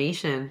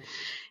transformation.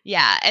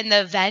 Yeah. And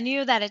the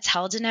venue that it's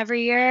held in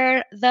every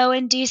year, though,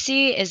 in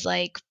DC is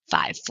like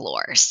 5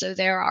 floors. So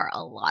there are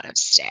a lot of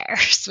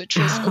stairs, which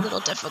was a little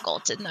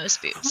difficult in those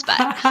boots, but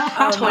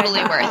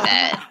totally worth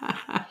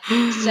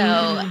it.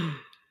 So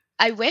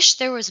I wish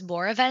there was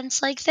more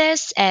events like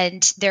this,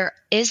 and there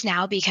is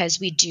now because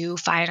we do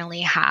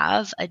finally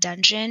have a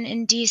dungeon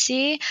in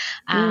DC.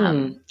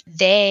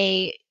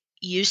 They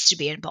used to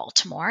be in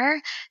Baltimore,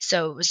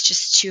 so it was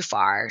just too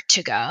far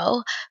to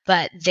go,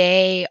 but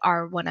they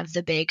are one of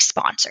the big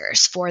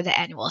sponsors for the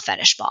annual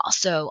fetish ball.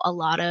 So a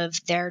lot of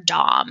their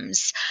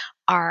DOMs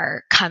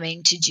are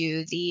coming to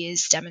do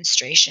these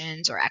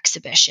demonstrations or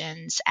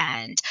exhibitions,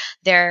 and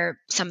they're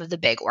some of the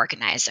big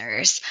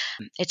organizers.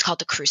 It's called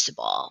the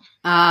Crucible.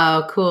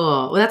 Oh,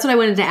 cool. Well, that's what I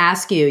wanted to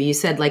ask you. You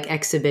said like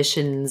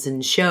exhibitions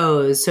and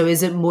shows. So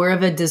is it more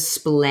of a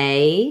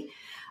display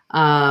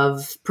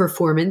of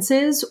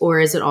performances, or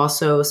is it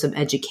also some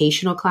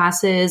educational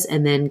classes?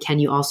 And then can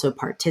you also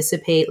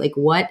participate? Like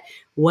what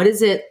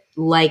is it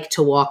like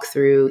to walk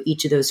through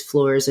each of those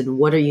floors, and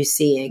what are you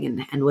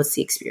seeing, and what's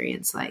the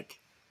experience like?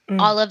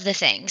 All of the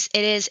things.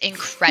 It is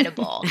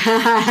incredible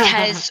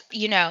because,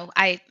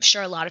 I'm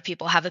sure a lot of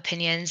people have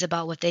opinions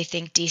about what they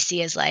think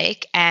DC is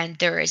like, and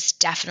there is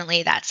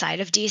definitely that side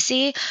of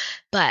DC.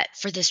 But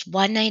for this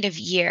one night of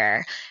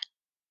year,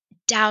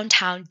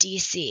 downtown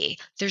DC,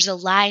 there's a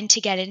line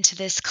to get into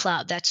this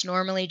club that's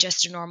normally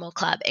just a normal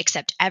club,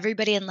 except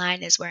everybody in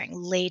line is wearing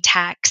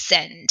latex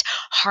and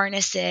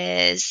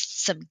harnesses,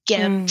 some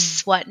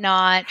gimps,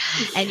 whatnot.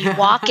 And you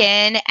walk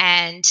in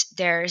and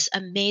there's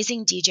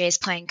amazing DJs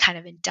playing kind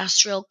of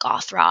industrial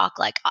goth rock,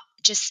 like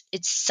just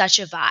it's such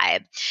a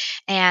vibe.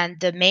 And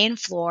the main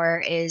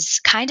floor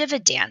is kind of a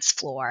dance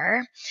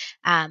floor.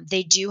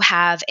 They do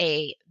have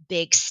a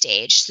big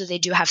stage, so they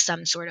do have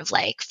some sort of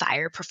like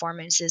fire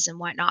performances and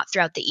whatnot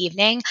throughout the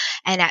evening.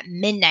 And at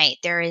midnight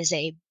there is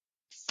a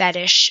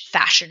fetish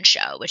fashion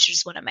show, which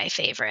is one of my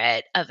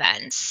favorite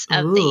events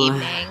of the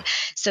evening.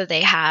 So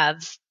they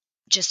have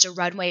just a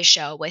runway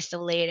show with the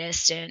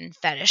latest in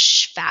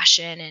fetish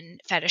fashion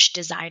and fetish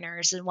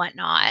designers and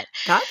whatnot.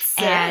 That's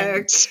sick.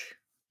 And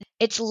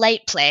it's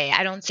light play.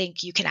 I don't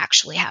think you can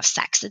actually have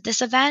sex at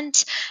this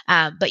event,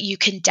 but you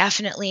can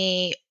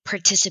definitely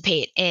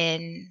participate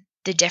in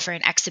the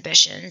different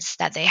exhibitions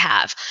that they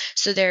have.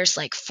 So there's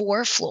like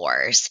 4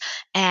 floors,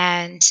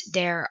 and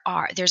there's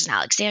an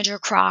Alexandra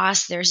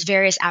cross, there's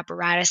various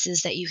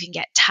apparatuses that you can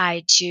get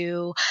tied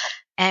to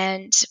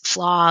and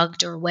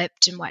flogged or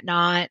whipped and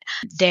whatnot.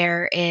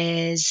 There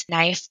is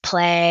knife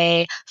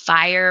play,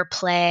 fire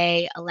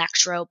play,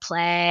 electro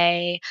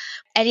play,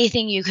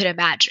 anything you could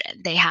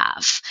imagine they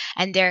have.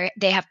 And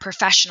they have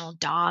professional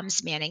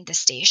DOMs manning the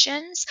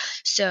stations,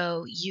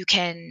 so you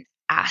can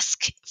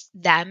ask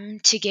them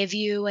to give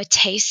you a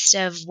taste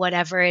of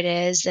whatever it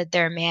is that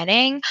they're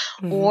manning,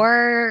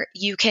 or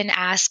you can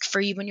ask for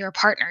you and your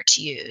partner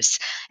to use,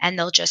 and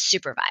they'll just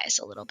supervise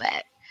a little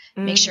bit,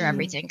 make sure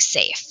everything's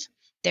safe.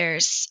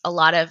 There's a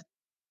lot of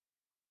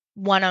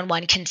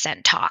one-on-one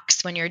consent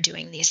talks when you're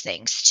doing these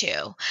things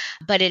too.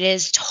 But it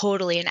is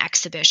totally an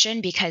exhibition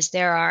because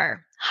there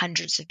are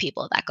hundreds of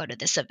people that go to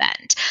this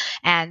event,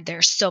 and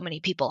there's so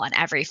many people on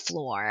every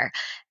floor,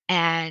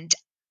 and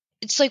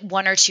it's like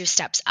 1 or 2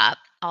 steps up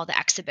all the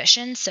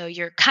exhibitions. So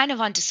you're kind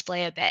of on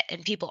display a bit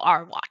and people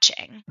are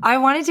watching. I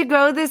wanted to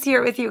go this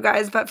year with you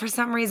guys, but for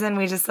some reason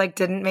we just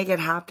didn't make it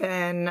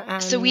happen.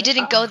 And, so we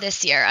didn't go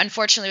this year.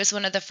 Unfortunately, it was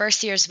one of the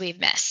first years we've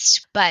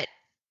missed. But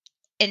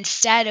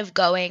instead of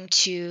going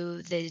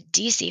to the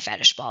DC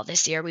fetish ball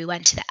this year, we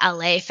went to the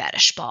LA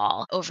fetish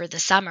ball over the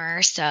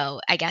summer.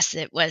 So I guess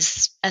it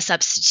was a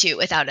substitute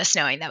without us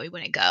knowing that we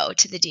wouldn't go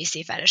to the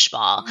DC fetish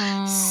ball.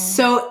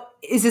 So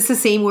is this the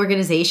same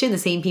organization, the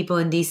same people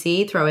in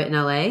DC throw it in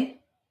LA?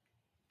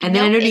 And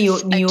then I know New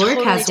York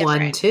totally has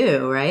different one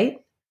too, right?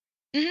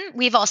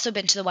 We've also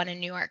been to the one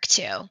in New York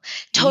too.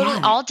 Yeah.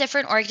 All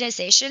different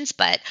organizations,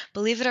 but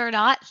believe it or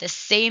not, the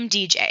same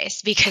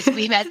DJs, because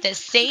we met the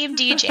same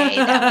DJ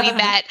that we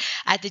met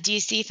at the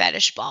DC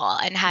fetish ball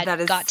and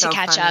got to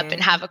catch up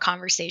and have a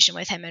conversation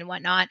with him and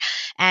whatnot.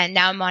 And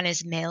now I'm on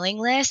his mailing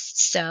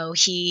list. So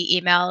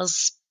he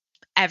emails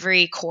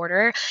every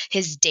quarter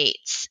his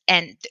dates,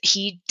 and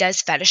he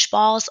does fetish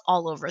balls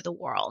all over the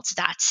world.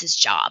 That's his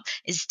job,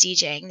 is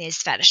DJing these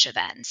fetish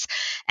events.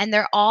 And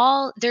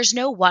there's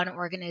no one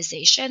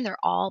organization. They're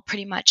all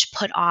pretty much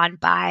put on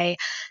by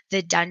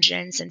the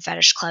dungeons and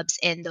fetish clubs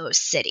in those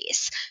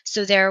cities.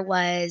 So there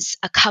was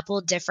a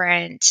couple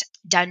different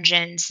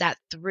dungeons that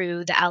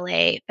threw the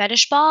LA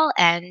fetish ball,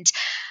 and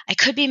I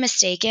could be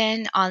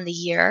mistaken on the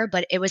year,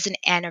 but it was an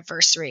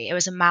anniversary. It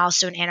was a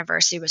milestone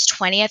anniversary. It was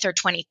 20th or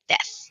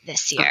 25th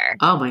this year.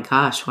 Oh my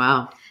gosh.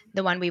 Wow.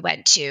 The one we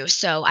went to.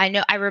 So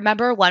I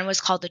remember one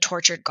was called the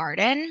Tortured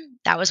Garden.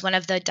 That was one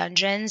of the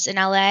dungeons in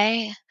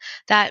LA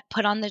that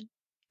put on the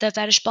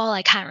fetish ball.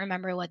 I can't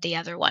remember what the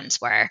other ones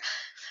were,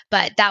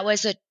 but that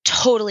was a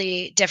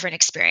totally different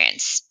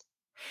experience.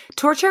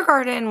 Torture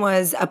Garden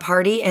was a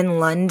party in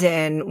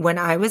London when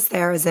I was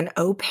there as an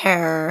au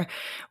pair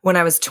when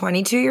I was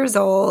 22 years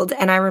old.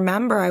 And I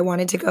remember I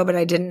wanted to go, but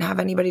I didn't have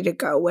anybody to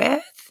go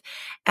with.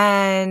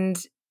 And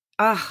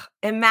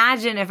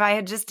imagine if I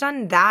had just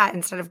done that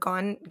instead of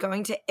going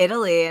to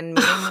Italy and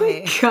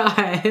meeting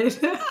God.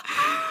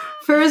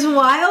 For as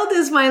wild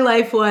as my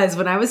life was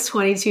when I was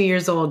 22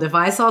 years old, if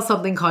I saw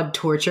something called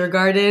Torture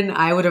Garden,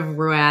 I would have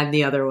ran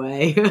the other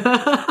way.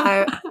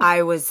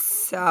 I was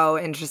so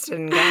interested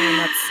in going.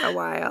 That's so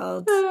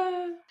wild.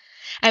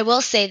 I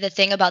will say the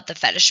thing about the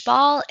fetish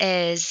ball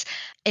is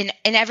in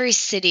every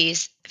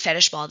city's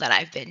fetish ball that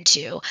I've been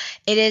to,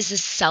 it is a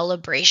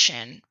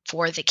celebration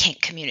for the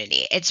kink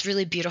community. It's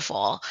really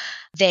beautiful.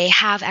 They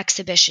have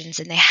exhibitions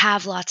and they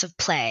have lots of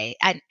play.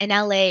 And in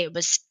LA, it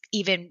was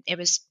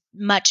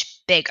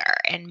much bigger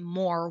and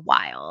more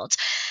wild.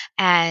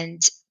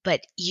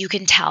 But you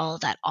can tell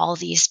that all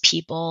these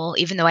people,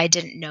 even though I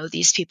didn't know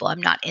these people,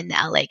 I'm not in the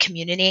LA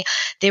community,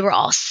 they were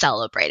all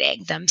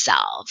celebrating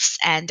themselves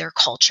and their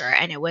culture.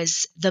 And it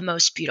was the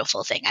most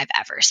beautiful thing I've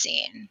ever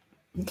seen.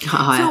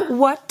 God. So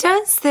what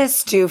does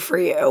this do for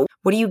you?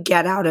 What do you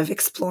get out of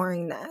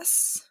exploring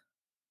this?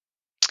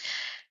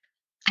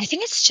 I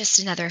think it's just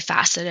another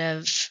facet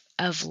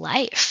of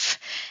life.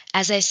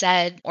 As I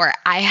said, or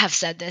I have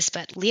said this,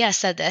 but Leah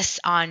said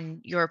this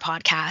on your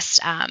podcast.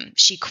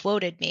 She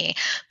quoted me,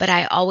 but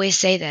I always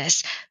say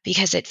this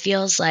because it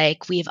feels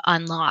like we've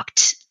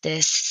unlocked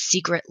this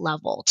secret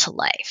level to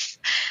life.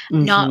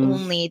 Mm-hmm. Not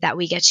only that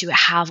we get to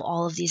have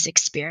all of these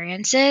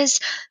experiences,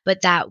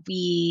 but that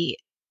we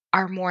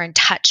are more in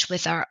touch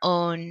with our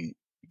own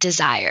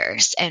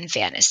desires and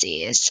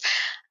fantasies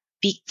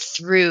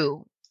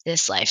through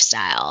this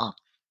lifestyle.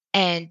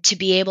 And to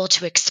be able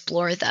to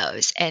explore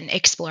those and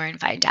explore and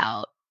find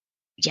out,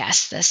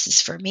 yes, this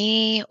is for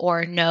me,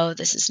 or no,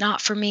 this is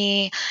not for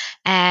me.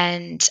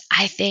 And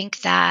I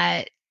think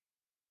that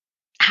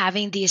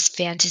having these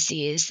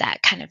fantasies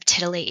that kind of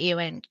titillate you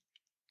and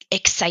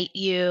excite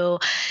you,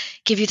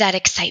 give you that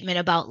excitement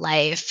about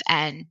life,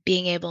 and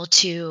being able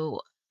to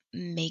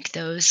make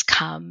those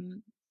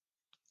come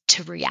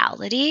to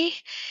reality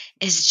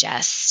is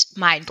just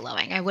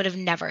mind-blowing. I would have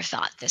never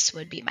thought this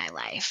would be my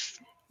life.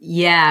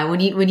 Yeah,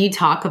 when you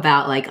talk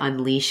about like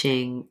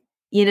unleashing,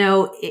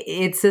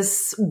 it's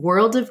this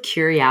world of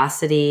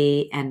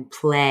curiosity and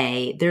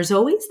play. There's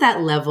always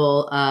that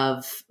level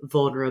of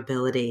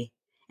vulnerability.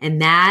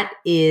 And that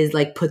is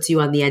like puts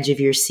you on the edge of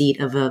your seat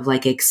of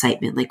like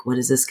excitement. Like, what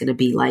is this going to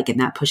be like?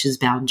 And that pushes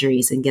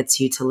boundaries and gets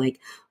you to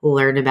like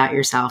learn about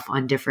yourself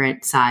on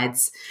different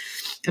sides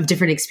of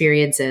different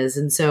experiences.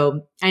 And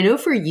so I know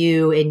for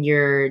you in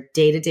your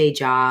day-to-day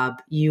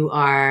job, you're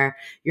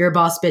a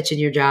boss bitch in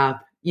your job,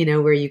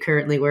 where you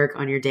currently work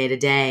on your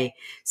day-to-day.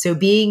 So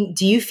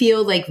do you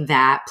feel like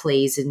that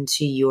plays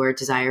into your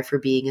desire for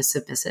being a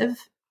submissive?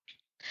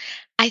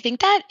 I think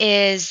that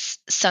is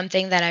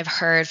something that I've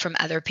heard from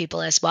other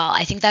people as well.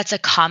 I think that's a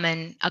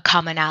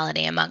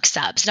commonality amongst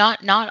subs.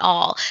 Not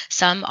all.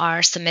 Some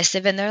are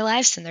submissive in their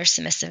lives and they're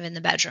submissive in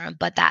the bedroom,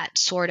 but that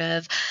sort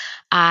of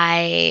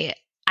I'm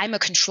a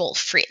control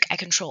freak. I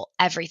control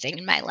everything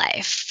in my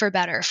life, for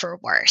better, for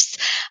worse.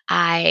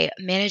 I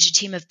manage a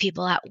team of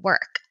people at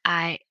work.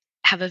 I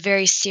have a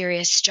very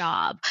serious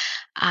job.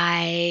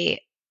 I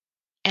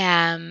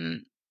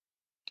am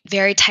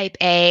very type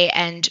A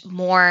and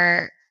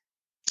more,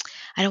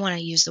 I don't want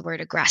to use the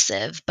word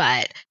aggressive,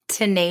 but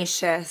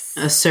tenacious,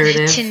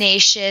 assertive,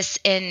 tenacious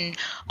in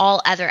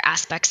all other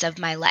aspects of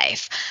my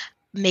life,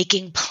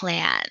 making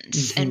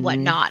plans and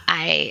whatnot.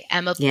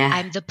 I'm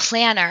the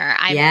planner.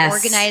 I'm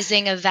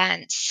organizing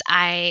events.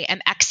 I am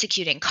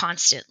executing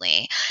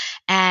constantly.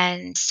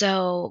 And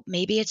so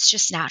maybe it's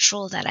just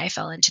natural that I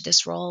fell into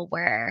this role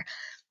where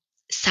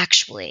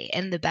sexually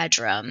in the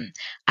bedroom,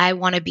 I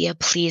want to be a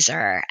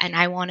pleaser and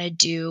I want to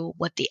do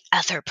what the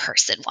other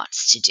person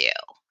wants to do.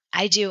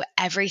 I do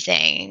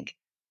everything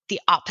the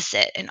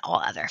opposite in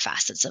all other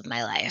facets of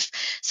my life.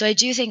 So I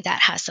do think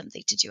that has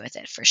something to do with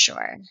it for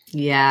sure.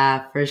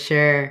 Yeah, for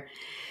sure.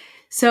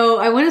 So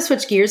I want to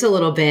switch gears a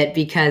little bit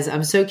because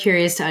I'm so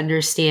curious to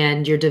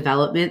understand your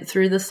development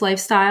through this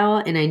lifestyle.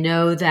 And I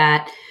know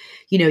that,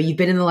 you've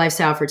been in the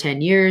lifestyle for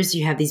 10 years,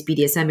 you have these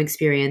BDSM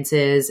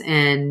experiences,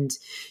 and,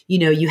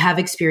 you have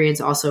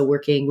experience also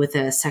working with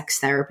a sex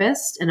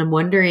therapist. And I'm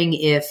wondering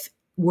if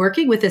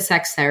working with a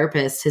sex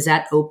therapist, has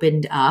that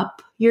opened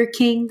up your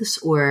kinks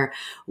or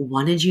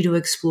wanted you to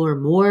explore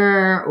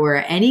more, or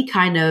any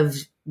kind of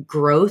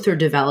growth or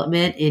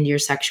development in your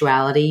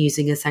sexuality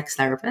using a sex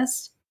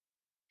therapist?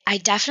 I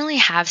definitely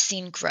have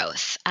seen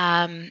growth.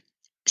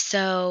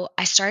 So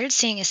I started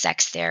seeing a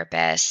sex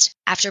therapist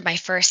after my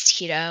first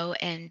Hedo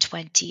in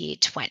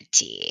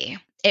 2020.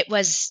 It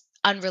was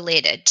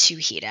unrelated to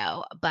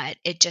Hedo, but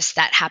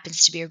that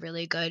happens to be a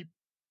really good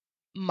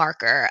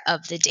marker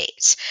of the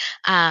date.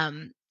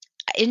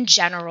 In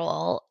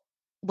general,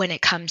 when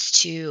it comes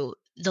to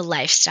the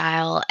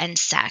lifestyle and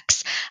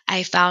sex,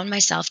 I found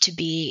myself to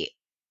be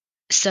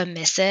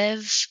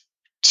submissive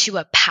to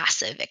a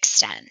passive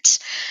extent.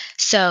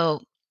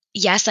 So,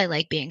 yes, I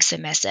like being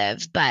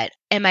submissive, but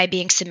am I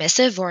being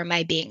submissive or am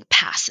I being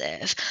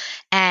passive?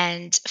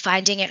 And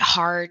finding it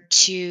hard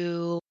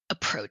to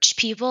approach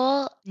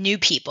people, new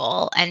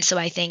people. And so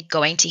I think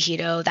going to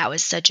Hito, that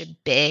was such a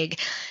big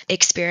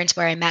experience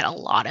where I met a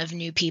lot of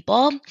new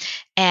people.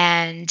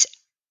 And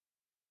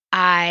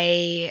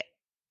I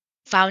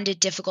found it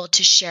difficult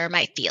to share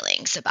my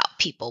feelings about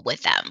people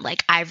with them.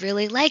 Like, I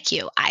really like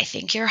you. I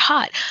think you're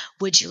hot.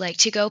 Would you like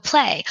to go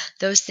play?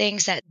 Those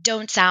things that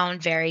don't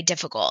sound very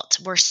difficult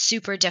were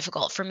super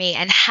difficult for me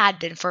and had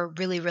been for a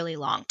really, really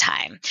long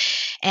time.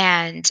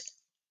 And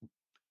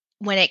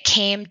when it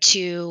came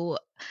to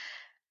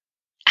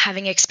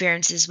having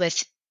experiences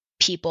with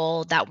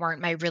people that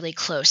weren't my really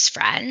close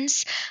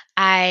friends,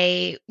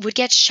 I would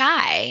get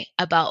shy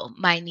about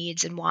my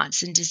needs and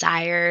wants and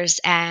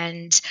desires.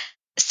 And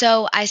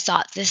so I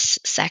sought this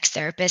sex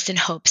therapist in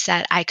hopes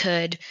that I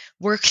could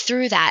work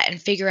through that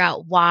and figure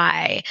out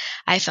why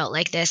I felt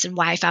like this and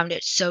why I found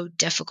it so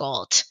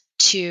difficult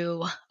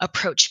to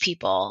approach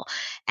people.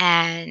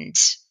 And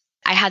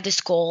I had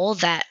this goal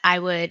that I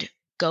would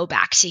go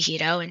back to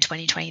Hito in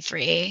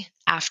 2023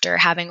 after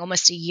having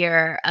almost a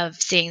year of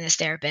seeing this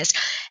therapist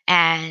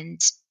and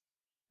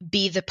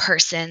be the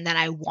person that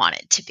I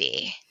wanted to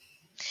be.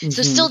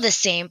 So still the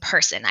same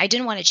person. I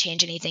didn't want to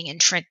change anything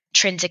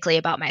intrinsically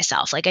about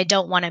myself. Like, I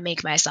don't want to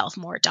make myself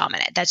more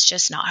dominant. That's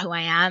just not who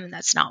I am, and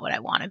that's not what I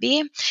want to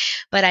be.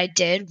 But I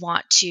did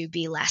want to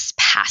be less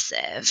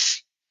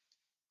passive.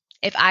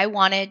 If I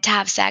wanted to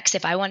have sex,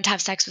 if I wanted to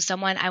have sex with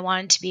someone, I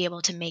wanted to be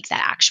able to make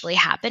that actually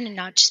happen and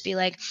not just be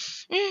like,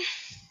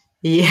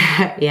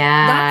 Yeah.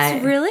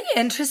 That's really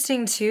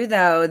interesting too,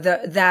 though,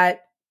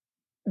 that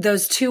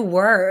those two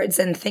words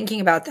and thinking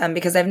about them,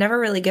 because I've never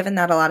really given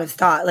that a lot of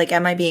thought. Like,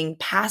 am I being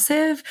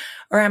passive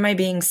or am I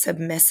being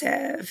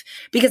submissive?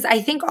 Because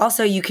I think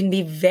also you can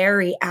be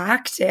very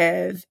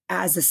active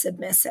as a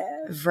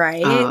submissive,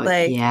 right? Oh,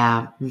 like,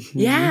 yeah.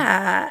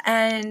 yeah.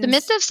 And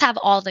submissives have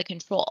all the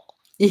control.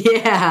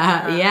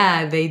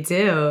 Yeah, they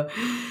do.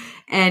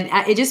 And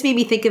it just made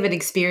me think of an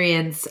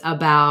experience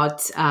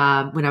about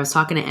when I was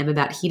talking to Em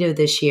about Hito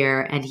this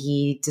year, and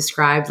he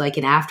described like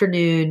an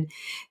afternoon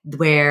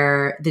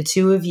where the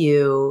two of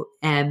you,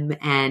 Em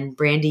and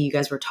Brandy, you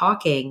guys were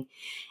talking.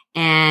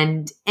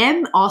 And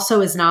M also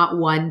is not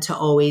one to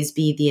always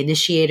be the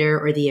initiator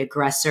or the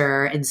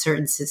aggressor in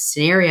certain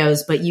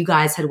scenarios, but you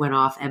guys had went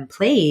off and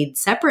played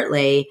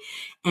separately.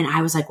 And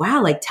I was like,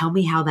 wow, like, tell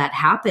me how that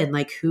happened.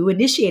 Like, who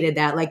initiated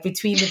that? Like,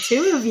 between the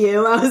two of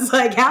you, I was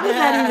like, how did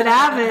that even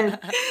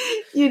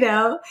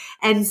happen?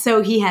 And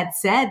so he had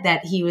said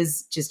that he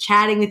was just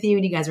chatting with you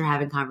and you guys were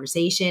having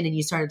conversation and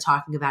you started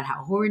talking about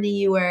how horny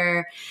you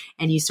were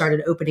and you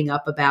started opening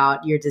up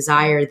about your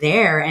desire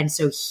there. And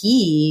so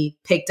he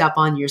picked up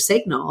on your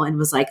signal and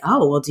was like,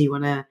 oh, well, do you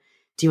want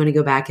to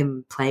go back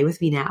and play with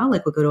me now?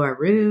 Like, we'll go to our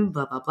room,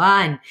 blah, blah,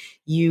 blah. And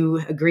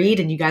you agreed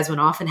and you guys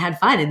went off and had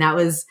fun. And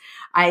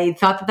I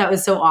thought that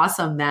was so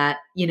awesome that,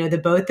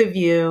 the both of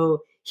you,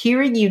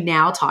 hearing you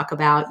now talk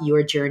about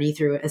your journey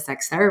through a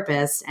sex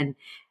therapist and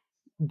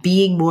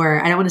being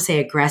more, I don't want to say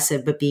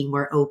aggressive, but being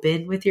more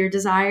open with your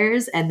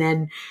desires. And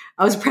then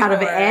I was proud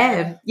of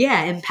M.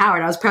 Yeah,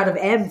 empowered. I was proud of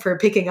M for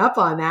picking up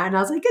on that. And I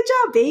was like, good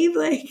job, babe.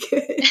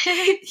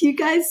 Like, you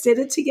guys did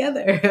it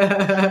together.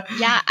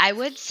 Yeah, I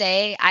would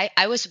say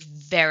I was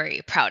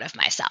very proud of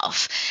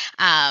myself.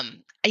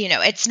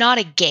 It's not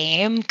a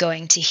game.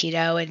 Going to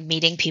Hito and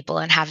meeting people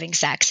and having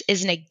sex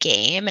isn't a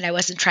game. And I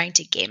wasn't trying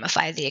to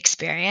gamify the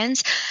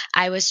experience.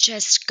 I was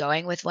just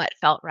going with what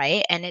felt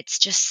right. And it's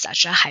just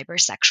such a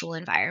hypersexual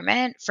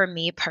environment. For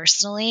me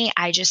personally,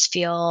 I just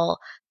feel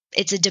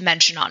it's a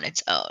dimension on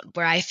its own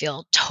where I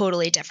feel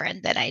totally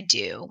different than I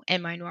do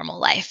in my normal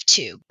life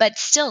too. But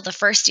still, the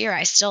first year,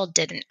 I still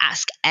didn't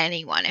ask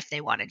anyone if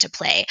they wanted to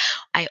play.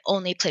 I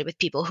only played with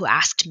people who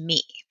asked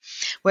me.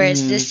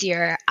 Whereas this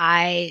year,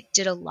 I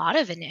did a lot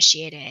of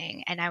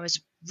initiating and I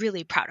was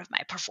really proud of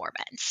my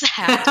performance, I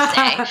have to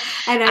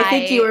say. And I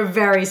think you were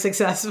very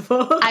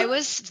successful. I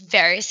was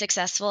very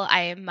successful.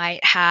 I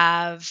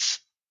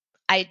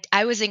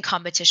I was in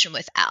competition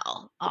with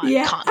Elle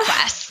on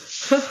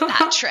conquests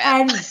that trip.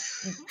 And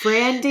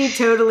Brandy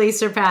totally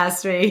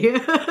surpassed me.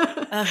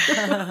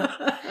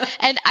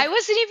 And I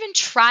wasn't even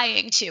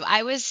trying to.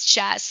 I was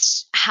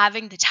just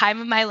having the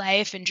time of my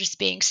life and just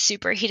being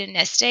super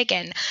hedonistic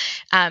and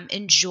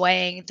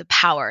enjoying the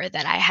power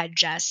that I had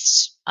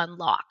just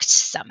unlocked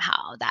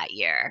somehow that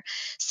year.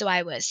 So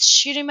I was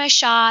shooting my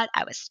shot.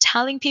 I was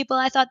telling people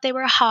I thought they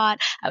were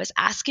hot. I was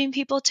asking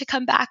people to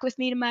come back with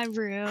me to my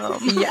room.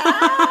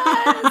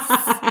 Yes.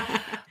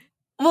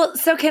 Well,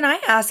 so can I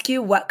ask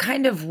you, what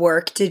kind of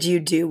work did you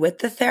do with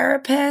the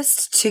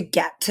therapist to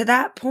get to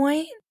that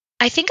point?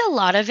 I think a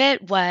lot of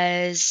it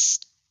was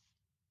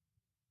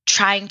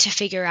trying to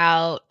figure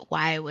out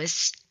why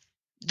was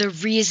the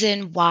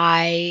reason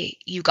why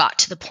you got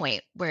to the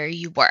point where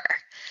you were.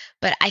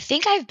 But I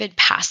think I've been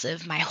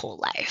passive my whole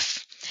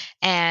life.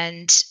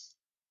 And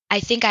I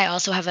think I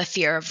also have a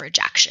fear of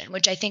rejection,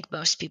 which I think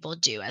most people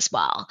do as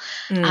well.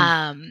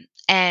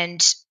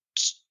 And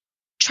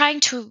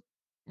trying to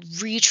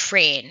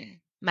retrain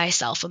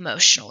myself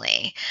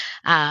emotionally.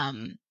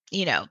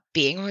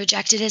 Being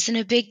rejected isn't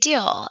a big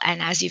deal.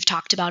 And as you've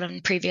talked about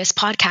on previous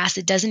podcasts,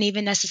 it doesn't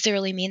even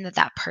necessarily mean that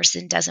that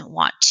person doesn't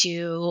want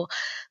to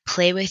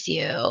play with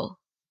you,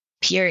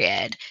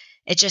 period.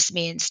 It just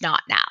means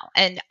not now.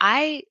 And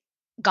I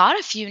got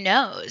a few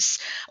no's,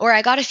 or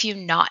I got a few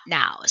not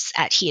nows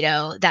at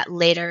Hedo that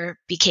later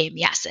became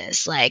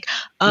yeses. Like,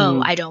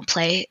 I don't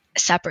play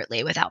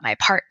separately without my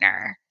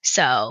partner.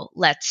 So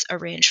let's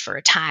arrange for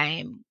a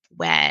time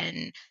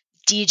when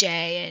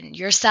DJ and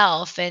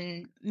yourself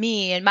and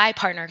me and my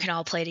partner can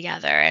all play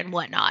together and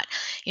whatnot.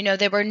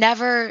 They were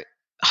never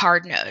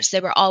hard no's. They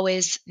were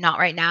always not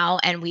right now.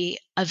 And we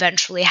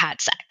eventually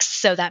had sex.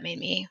 So that made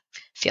me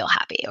feel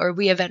happy, or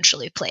we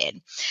eventually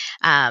played.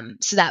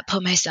 So that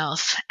put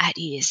myself at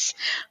ease.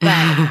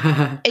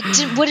 But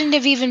it wouldn't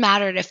have even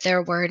mattered if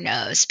there were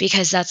no's,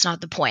 because that's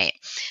not the point.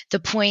 The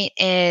point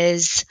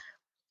is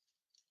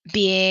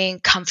being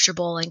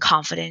comfortable and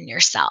confident in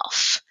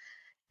yourself.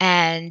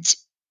 And,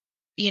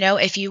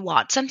 if you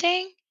want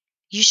something,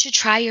 you should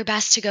try your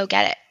best to go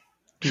get it.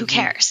 Who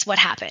cares what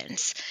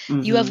happens?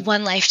 You have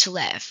one life to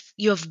live.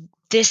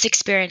 This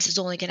experience is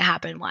only going to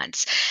happen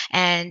once.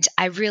 And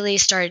I really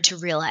started to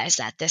realize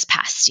that this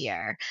past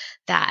year,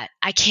 that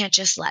I can't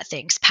just let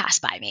things pass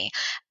by me,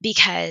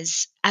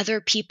 because other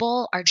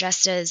people are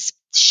just as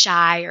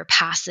shy or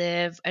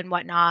passive and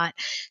whatnot.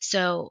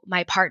 So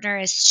my partner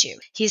is too.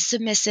 He's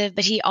submissive,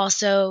 but he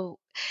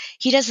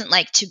doesn't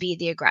like to be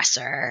the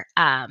aggressor.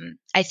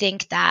 I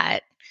think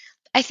that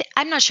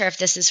I'm not sure if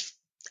this is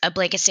a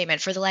blanket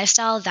statement for the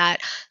lifestyle,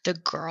 that the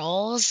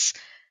girls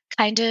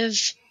kind of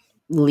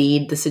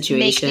lead the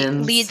situation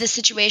and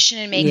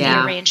make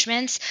the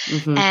arrangements.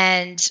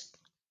 And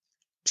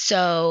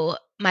so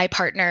my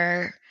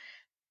partner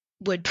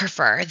would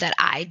prefer that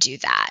I do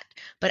that,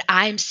 but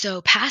I'm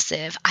so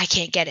passive, I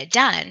can't get it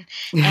done.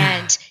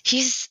 And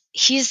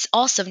he's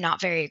also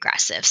not very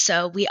aggressive.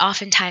 So we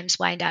oftentimes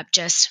wind up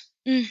just,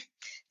 the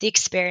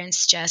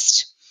experience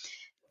just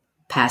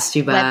passed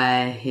you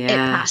by. It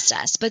passed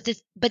us.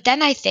 But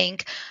then I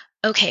think,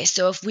 okay,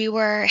 so if we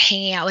were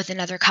hanging out with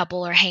another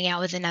couple or hanging out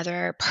with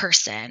another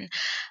person,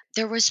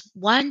 there was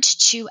 1 to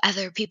 2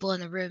 other people in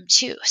the room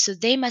too. So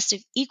they must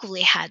have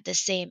equally had the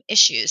same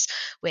issues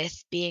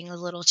with being a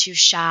little too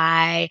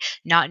shy,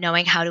 not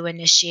knowing how to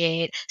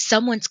initiate.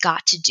 Someone's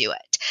got to do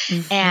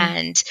it.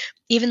 And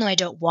even though I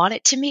don't want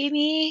it to be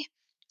me,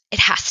 it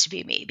has to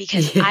be me,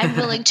 because I'm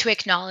willing to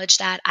acknowledge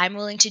that. I'm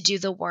willing to do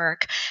the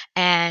work,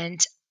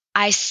 and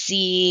I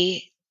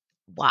see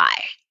why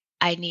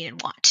I need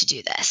and want to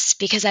do this,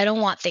 because I don't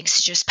want things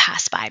to just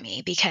pass by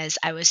me because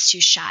I was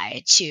too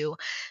shy to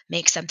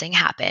make something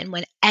happen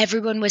when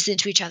everyone was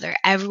into each other.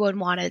 Everyone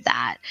wanted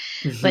that,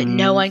 but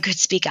no one could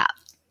speak up.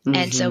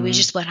 And so we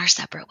just went our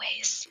separate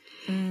ways.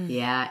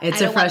 Yeah, it's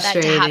I don't want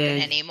frustrating. that to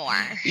happen anymore.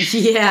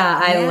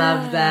 I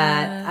love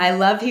that. I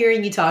love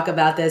hearing you talk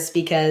about this,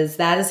 because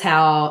that is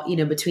how,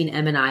 between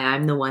Em and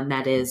I'm the one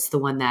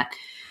that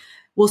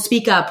will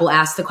speak up, will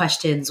ask the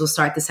questions, will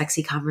start the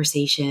sexy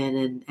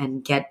conversation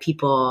and get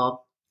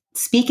people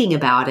speaking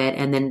about it,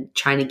 and then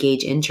trying to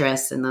gauge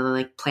interest, and then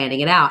like planning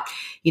it out.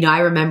 I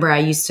remember I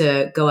used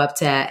to go up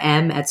to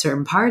Em at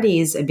certain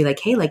parties and be like,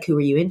 hey, like, who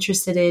are you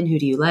interested in? Who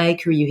do you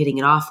like? Who are you hitting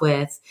it off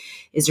with?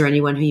 Is there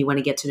anyone who you want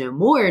to get to know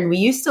more? And we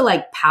used to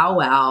like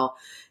powwow,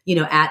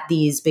 at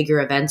these bigger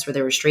events where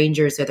there were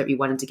strangers there that we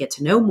wanted to get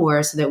to know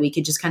more, so that we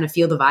could just kind of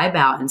feel the vibe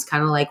out. And it's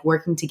kind of like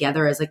working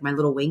together as like my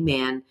little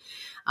wingman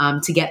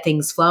to get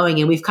things flowing.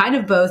 And we've kind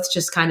of both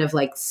just kind of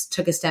like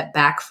took a step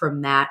back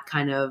from that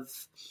kind of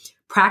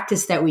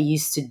practice that we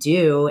used to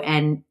do.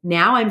 And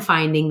now I'm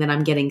finding that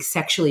I'm getting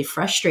sexually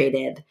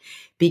frustrated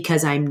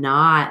because I'm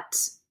not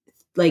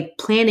like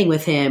planning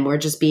with him, or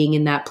just being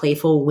in that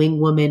playful wing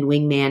woman,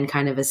 wingman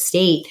kind of a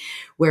state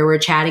where we're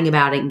chatting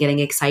about it and getting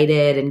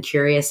excited and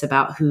curious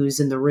about who's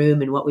in the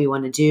room and what we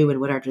want to do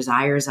and what our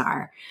desires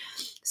are.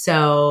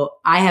 So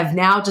I have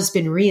now just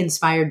been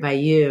re-inspired by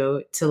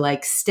you to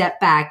like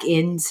step back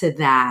into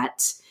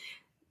that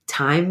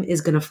time is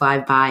going to fly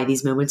by.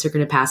 These moments are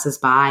going to pass us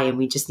by, and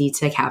we just need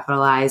to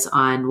capitalize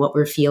on what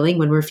we're feeling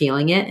when we're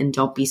feeling it, and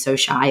don't be so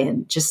shy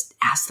and just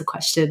ask the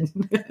question.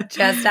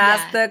 Just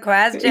ask the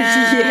question.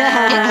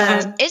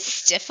 Yeah.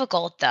 It's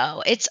difficult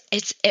though. It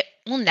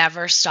will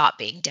never stop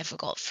being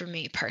difficult for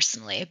me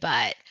personally,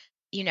 but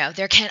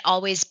there can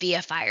always be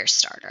a fire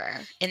starter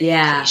in the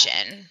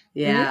equation.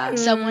 Yeah.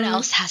 Someone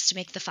else has to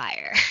make the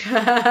fire.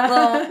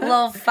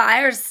 little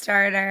fire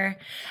starter.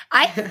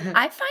 I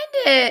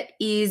find it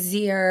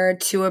easier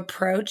to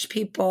approach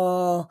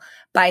people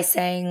by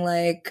saying,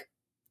 like,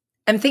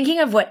 I'm thinking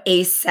of what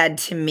Ace said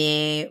to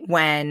me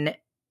when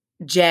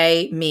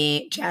Jay,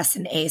 me, Jess,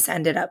 and Ace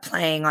ended up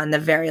playing on the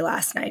very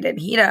last night in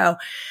Hito.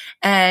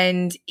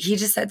 And he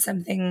just said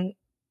something,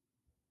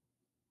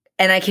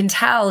 and I can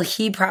tell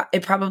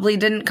it probably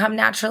didn't come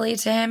naturally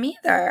to him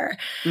either.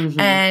 Mm-hmm.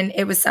 And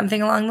it was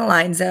something along the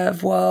lines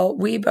of, well,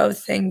 we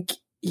both think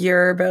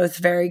you're both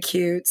very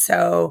cute.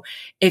 So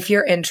if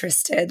you're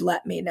interested,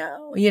 let me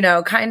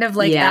know, kind of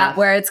like that,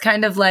 where it's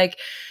kind of like,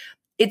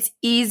 it's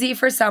easy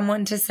for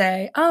someone to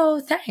say,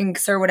 oh,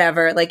 thanks, or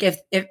whatever. Like and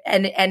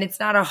it's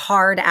not a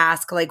hard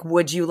ask, like,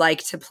 would you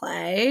like to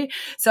play?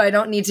 So I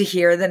don't need to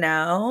hear the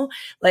no.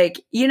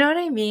 Like, you know what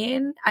I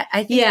mean?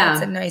 I think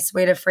that's a nice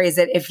way to phrase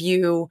it if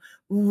you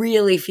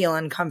really feel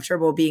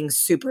uncomfortable being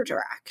super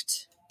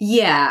direct.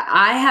 Yeah,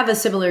 I have a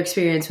similar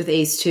experience with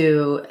Ace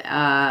too,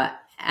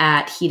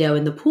 at Hito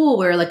in the pool,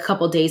 where like a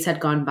couple days had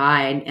gone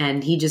by,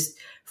 and he just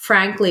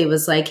frankly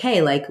was like,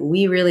 hey, like,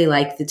 we really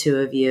like the two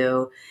of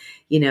you.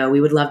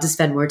 We would love to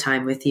spend more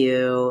time with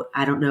you.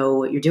 I don't know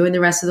what you're doing the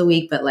rest of the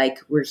week, but like,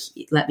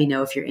 let me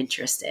know if you're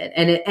interested.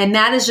 And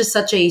that is just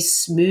such a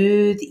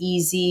smooth,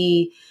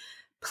 easy,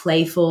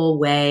 playful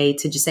way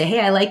to just say,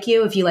 hey, I like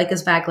you. If you like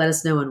us back, let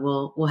us know, and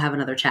we'll have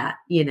another chat,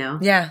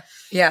 Yeah.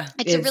 Yeah.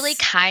 It's a really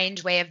kind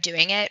way of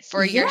doing it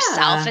for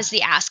yourself as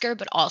the asker,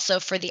 but also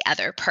for the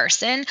other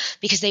person,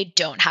 because they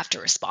don't have to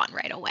respond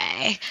right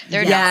away.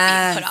 They're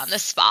not being put on the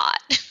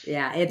spot.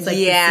 Yeah. It's like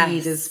the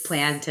seed is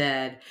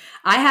planted.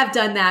 I have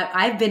done that.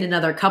 I've been in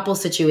other couple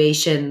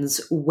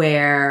situations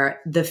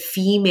where the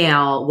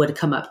female would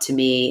come up to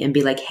me and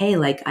be like, hey,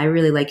 like, I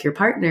really like your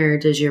partner.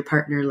 Does your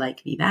partner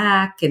like me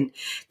back? And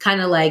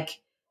kind of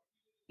like,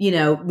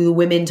 the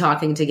women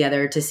talking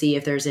together to see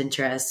if there's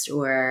interest,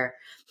 or,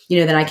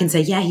 that I can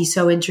say, yeah, he's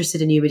so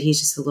interested in you, but he's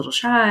just a little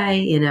shy,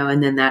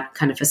 and then that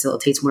kind of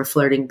facilitates more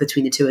flirting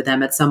between the two of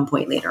them at some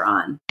point later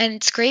on. And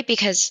it's great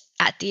because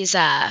at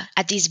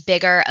these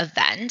bigger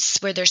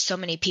events where there's so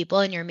many people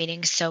and you're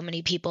meeting so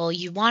many people,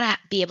 you want to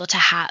be able to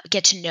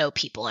get to know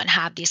people and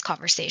have these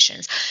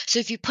conversations. So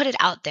if you put it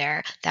out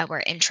there that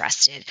we're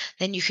interested,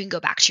 then you can go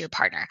back to your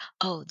partner.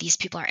 Oh, these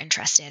people are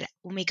interested.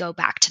 When we go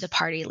back to the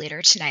party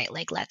later tonight,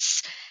 like,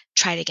 let's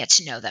try to get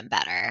to know them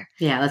better.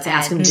 Yeah, let's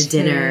ask them to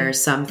dinner or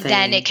something.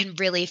 Then it can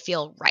really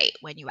feel right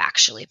when you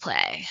actually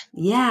play.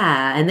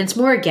 Yeah, and it's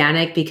more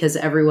organic because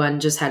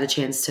everyone just had a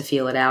chance to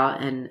feel it out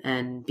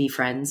and be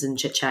friends and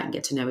chit-chat and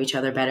get to know each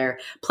other better.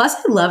 Plus,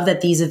 I love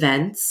that these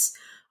events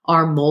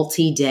are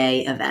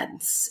multi-day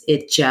events.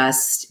 It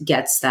just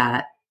gets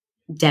that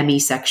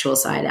demisexual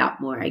side out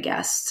more, I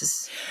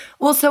guess.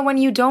 Well, so when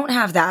you don't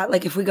have that,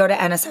 like if we go to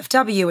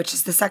NSFW, which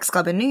is the sex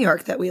club in New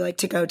York that we like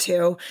to go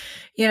to,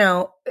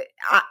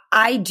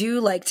 I do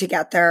like to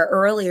get there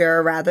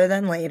earlier rather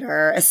than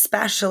later,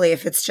 especially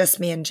if it's just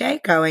me and Jay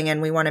going and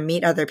we want to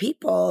meet other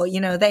people.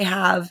 They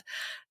have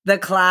the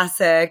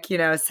classic,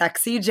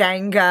 sexy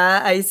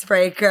Jenga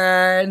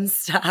icebreaker and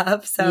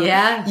stuff. So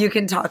you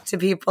can talk to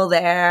people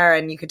there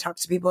and you can talk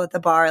to people at the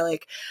bar.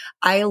 Like,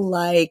 I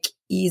like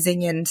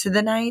easing into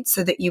the night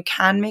so that you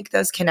can make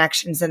those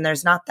connections and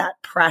there's not that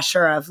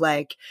pressure of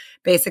like,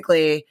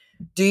 basically,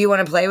 do you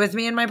want to play with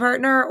me and my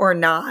partner or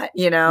not?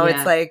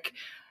 It's like,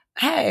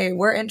 hey,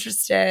 we're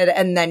interested.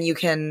 And then you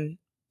can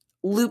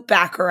loop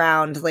back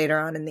around later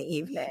on in the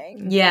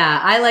evening. Yeah,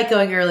 I like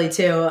going early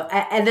too.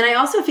 And then I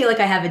also feel like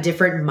I have a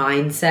different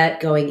mindset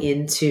going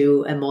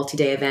into a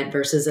multi-day event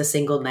versus a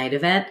single night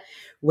event,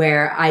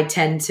 where I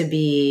tend to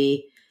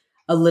be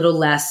a little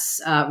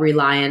less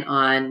reliant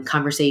on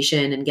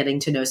conversation and getting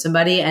to know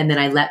somebody. And then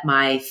I let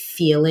my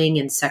feeling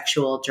and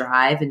sexual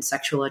drive and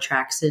sexual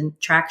attraction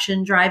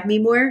drive me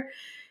more.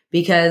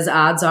 Because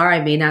odds are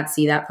I may not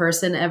see that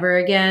person ever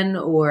again,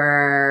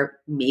 or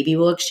maybe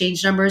we'll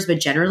exchange numbers, but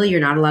generally you're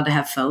not allowed to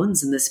have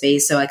phones in the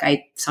space. So like,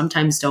 I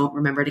sometimes don't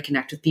remember to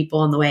connect with people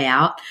on the way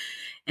out,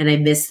 and I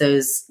miss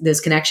those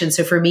connections.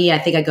 So for me, I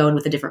think I go in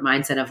with a different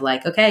mindset of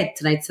like, okay,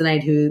 tonight's the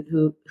night.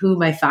 Who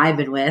am I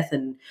vibing with?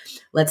 And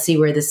let's see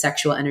where this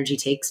sexual energy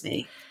takes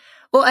me.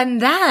 Well,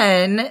 and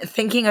then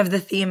thinking of the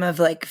theme of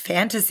like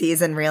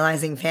fantasies and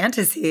realizing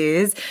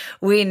fantasies,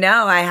 we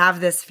know I have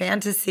this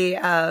fantasy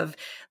of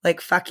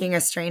like fucking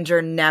a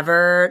stranger,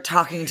 never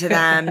talking to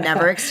them,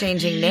 never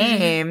exchanging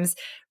names.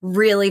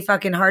 Really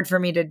fucking hard for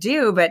me to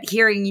do. But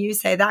hearing you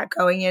say that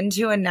going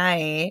into a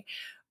night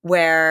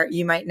where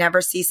you might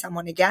never see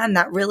someone again,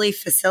 that really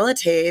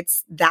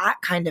facilitates that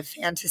kind of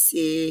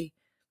fantasy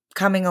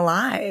coming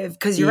alive.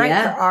 Because you're right,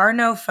 there are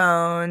no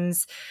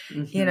phones.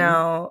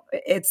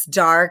 It's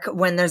dark.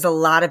 When there's a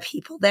lot of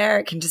people there,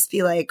 it can just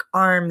be like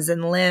arms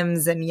and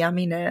limbs and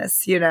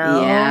yumminess,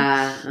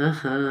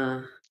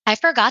 Yeah. I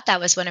forgot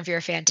that was one of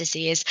your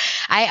fantasies.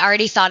 I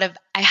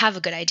have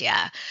a good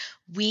idea.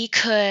 We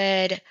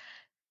could,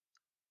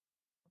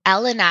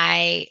 Elle and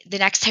I, the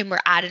next time we're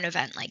at an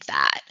event like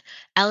that,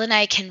 Elle and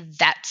I can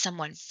vet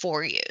someone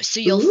for you. So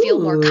you'll feel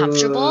more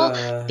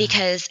comfortable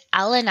because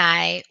Elle and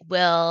I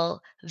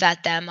will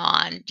vet them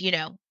on,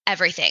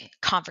 everything,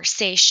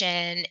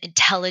 conversation,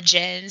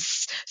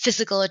 intelligence,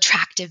 physical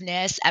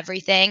attractiveness,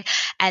 everything.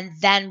 And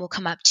then we'll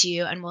come up to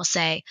you and we'll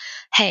say,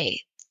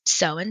 hey,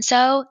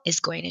 so-and-so is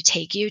going to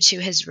take you to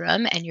his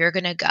room and you're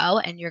going to go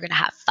and you're going to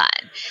have fun.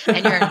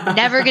 And you're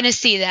never going to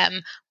see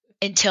them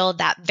until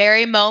that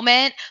very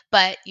moment,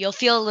 but you'll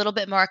feel a little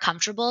bit more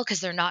comfortable because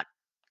they're not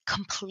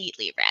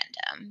completely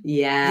random.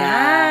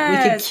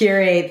 Yeah. We could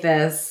curate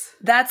this.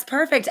 That's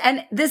perfect.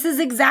 And this is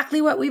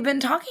exactly what we've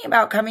been talking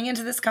about coming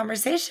into this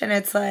conversation.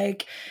 It's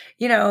like,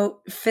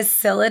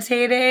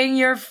 facilitating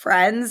your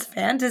friends'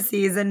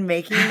 fantasies and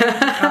making them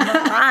come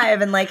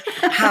alive. And like,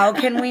 how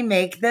can we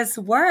make this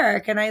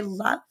work? And I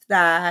love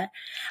that.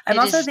 It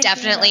is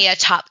definitely a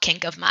top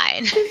kink of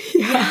mine.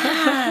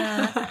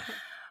 Yeah.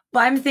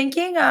 Well, I'm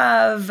thinking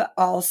of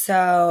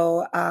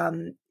also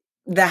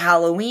the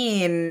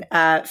Halloween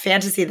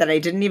fantasy that I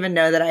didn't even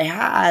know that I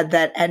had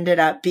that ended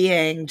up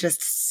being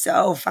just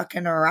so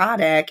fucking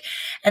erotic.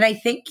 And I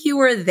think you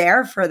were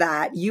there for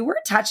that. You were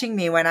touching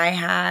me when I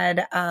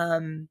had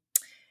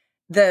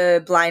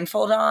the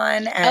blindfold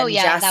on and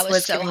Jess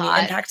was so giving hot.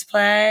 me impact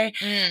play.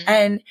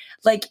 And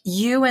like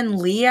you and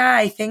Leah,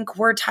 I think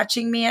were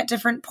touching me at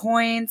different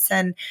points.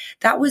 And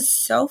that was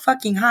so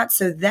fucking hot.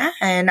 So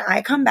then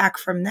I come back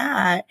from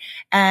that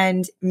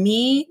and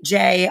me,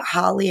 Jay,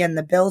 Holly, and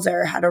the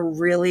builder had a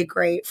really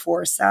great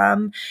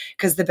foursome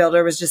because the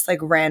builder was just like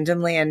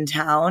randomly in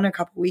town a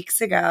couple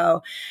weeks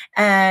ago.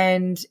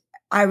 And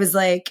I was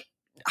like,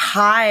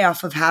 high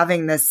off of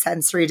having this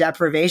sensory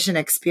deprivation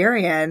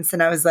experience.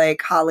 And I was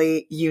like,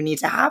 Holly, you need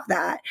to have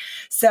that.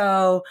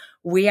 So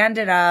we I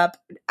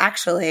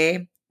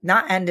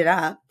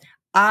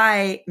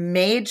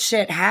made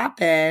shit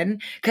happen.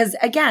 Cause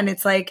again,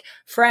 it's like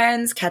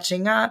friends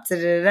catching up.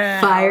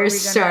 Fire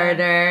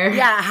starter.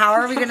 How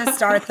are we going to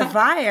start the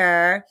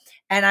fire?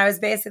 And I was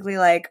basically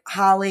like,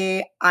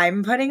 Holly,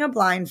 I'm putting a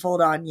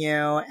blindfold on you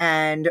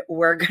and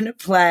we're going to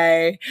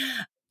play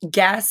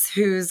Guess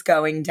Who's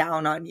Going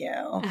Down on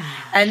You.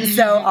 And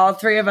so all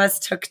three of us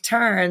took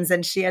turns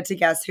and she had to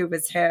guess who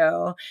was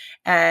who.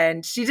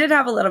 And she did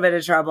have a little bit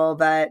of trouble,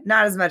 but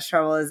not as much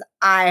trouble as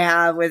I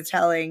have with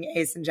telling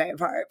Ace and Jay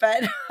apart.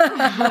 But,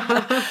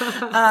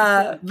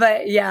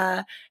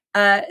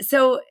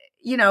 so,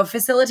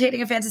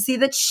 facilitating a fantasy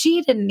that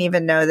she didn't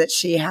even know that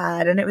she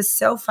had. And it was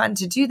so fun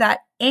to do that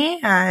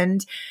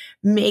and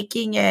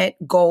making it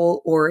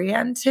goal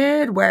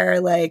oriented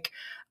where like,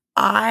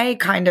 I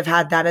kind of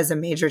had that as a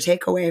major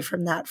takeaway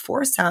from that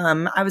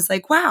foursome. I was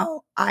like,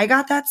 wow, I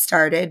got that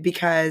started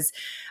because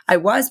I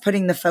was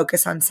putting the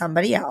focus on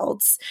somebody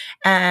else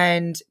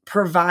and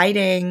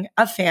providing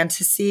a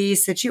fantasy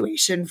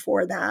situation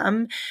for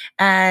them.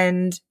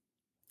 And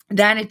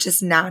then it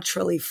just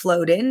naturally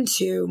flowed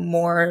into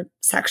more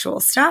sexual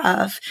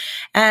stuff.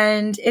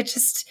 And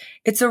it's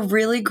a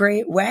really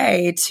great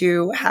way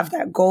to have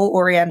that goal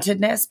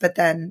orientedness, but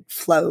then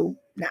flow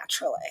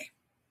naturally.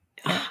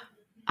 Yeah.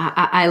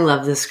 I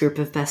love this group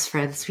of best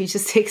friends. We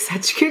just take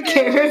such good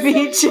care of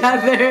each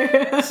other.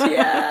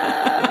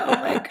 Yeah.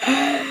 Oh my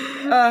God.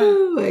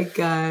 Oh my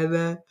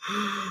God.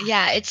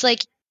 Yeah. It's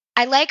like,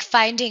 I like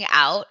finding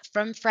out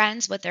from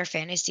friends what their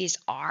fantasies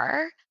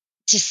are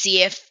to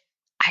see if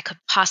I could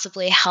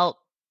possibly help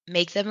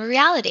make them a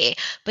reality.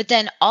 But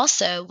then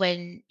also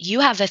when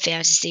you have a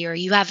fantasy or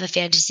you have a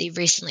fantasy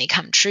recently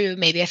come true,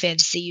 maybe a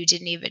fantasy you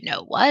didn't even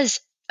know was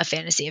a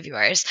fantasy of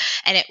yours,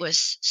 and it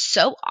was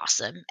so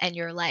awesome. And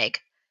you're like,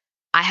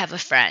 I have a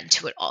friend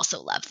who would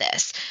also love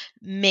this.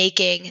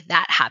 Making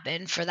that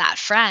happen for that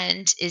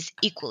friend is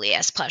equally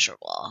as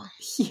pleasurable.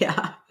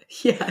 Yeah.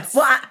 Yes.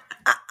 Well,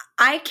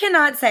 I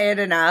cannot say it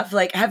enough.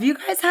 Like, have you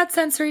guys had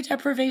sensory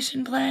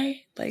deprivation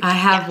play? Like, I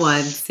have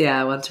once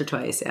or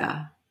twice.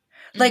 Yeah.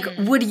 Like,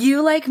 would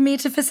you like me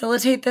to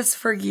facilitate this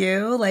for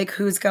you? Like,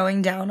 who's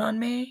going down on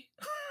me?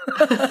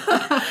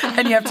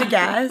 And you have to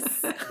guess.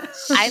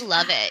 I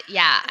love it.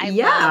 Yeah.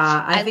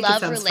 I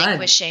love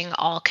relinquishing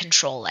all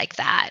control like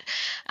that.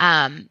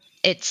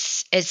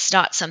 It's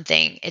not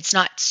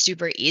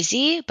super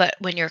easy, but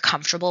when you're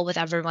comfortable with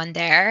everyone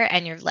there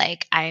and you're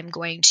like, I'm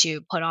going to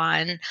put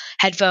on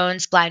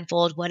headphones,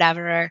 blindfold,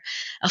 whatever,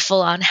 a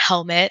full on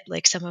helmet,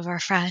 like some of our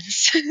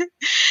friends,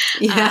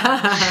 which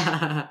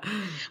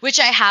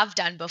I have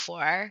done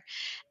before.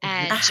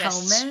 And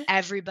helmet?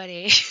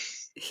 Everybody.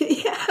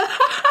 Yeah.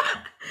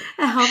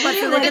 How much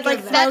so they could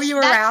like throw you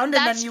around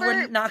and then you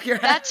wouldn't knock your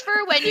head. That's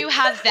for when you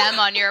have them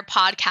on your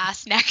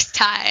podcast next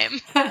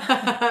time.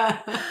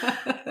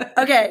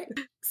 Okay.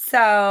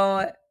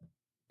 So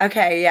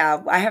Okay,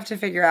 yeah. I have to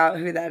figure out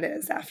who that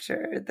is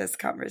after this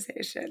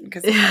conversation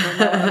because I don't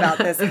know about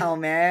this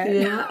helmet.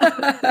 Yeah.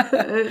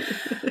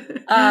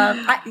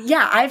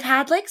 I've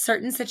had like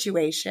certain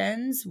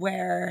situations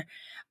where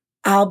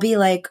I'll be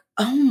like,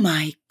 oh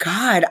my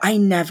God, I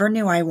never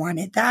knew I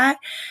wanted that.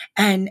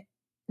 And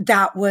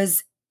that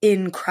was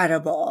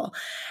incredible.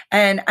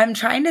 And I'm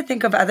trying to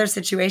think of other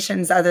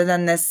situations other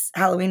than this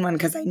Halloween one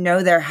because I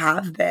know there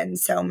have been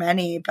so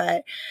many.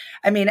 But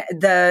I mean,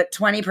 the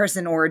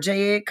 20-person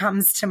orgy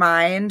comes to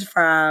mind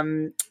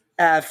from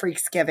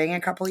Freaksgiving a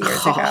couple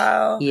years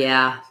ago.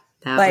 Yeah,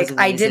 that was Like, amazing.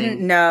 I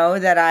didn't know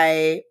that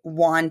I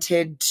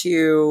wanted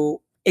to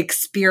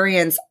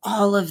experience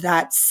all of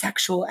that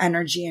sexual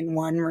energy in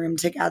one room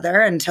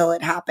together until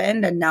it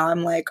happened. And now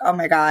I'm like, oh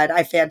my God,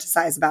 I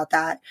fantasize about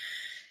that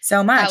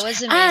so much. That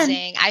was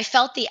amazing. I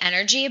felt the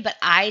energy, but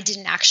I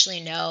didn't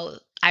actually know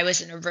I was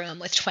in a room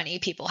with 20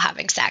 people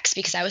having sex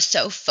because I was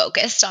so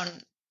focused on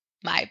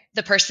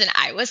the person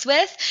I was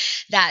with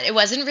that it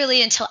wasn't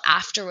really until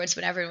afterwards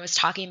when everyone was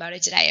talking about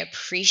it did I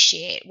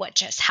appreciate what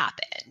just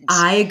happened.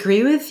 I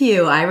agree with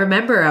you. I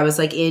remember I was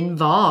like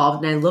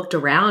involved and I looked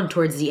around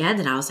towards the end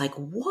and I was like,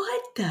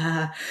 what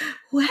the?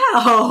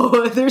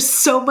 Wow, there's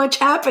so much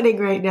happening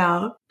right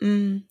now.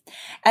 And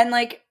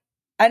like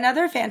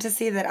another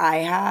fantasy that I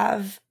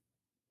have,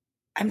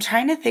 I'm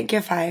trying to think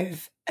if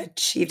I've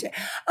achieved it.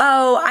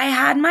 Oh, I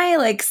had my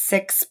like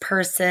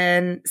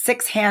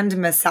 6-hand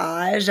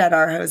massage at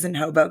our Hose in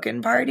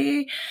Hoboken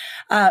party.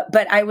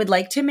 But I would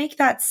like to make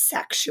that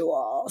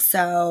sexual.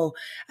 So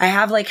I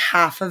have like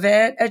half of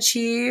it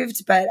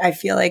achieved, but I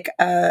feel like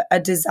a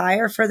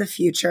desire for the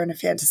future and a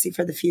fantasy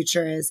for the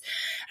future is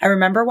I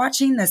remember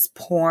watching this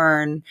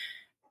porn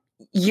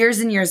years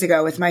and years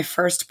ago with my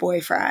first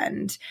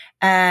boyfriend,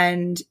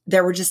 and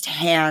there were just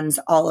hands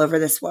all over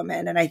this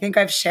woman. And I think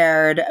I've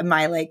shared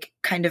my like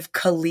kind of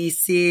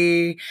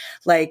Khaleesi,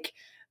 like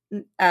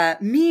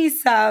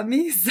Misa,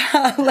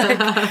 like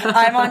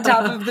I'm on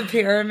top of the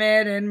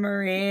pyramid in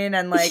Marine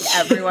and like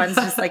everyone's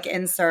just like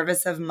in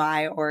service of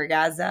my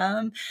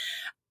orgasm.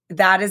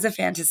 That is a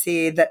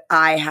fantasy that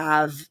I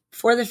have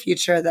for the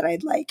future that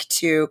I'd like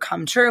to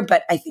come true.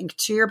 But I think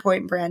to your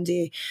point,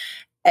 Brandy,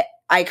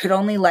 I could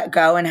only let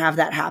go and have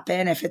that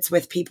happen if it's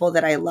with people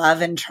that I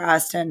love and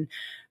trust and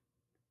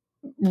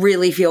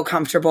really feel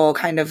comfortable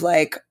kind of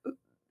like,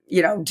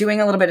 you know, doing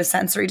a little bit of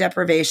sensory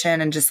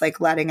deprivation and just like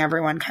letting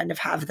everyone kind of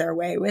have their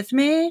way with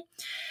me.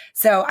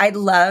 So I'd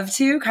love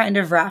to kind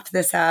of wrap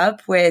this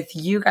up with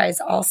you guys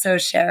also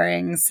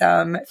sharing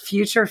some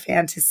future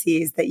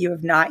fantasies that you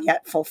have not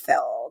yet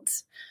fulfilled.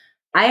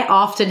 I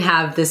often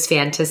have this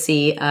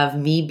fantasy of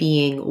me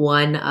being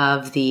one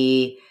of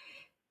the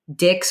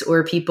dicks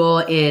or people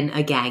in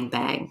a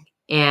gangbang.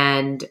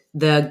 And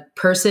the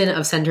person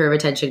of center of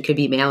attention could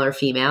be male or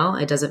female.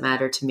 It doesn't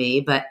matter to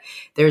me, but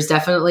there's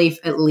definitely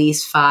at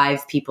least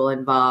 5 people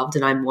involved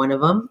and I'm one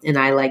of them. And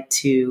I like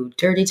to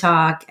dirty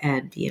talk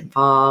and be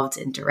involved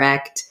and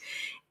direct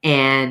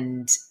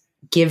and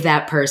give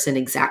that person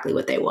exactly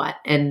what they want.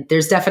 And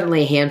there's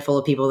definitely a handful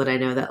of people that I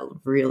know that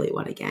really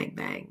want a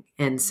gangbang.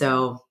 And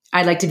so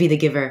I'd like to be the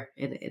giver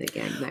in a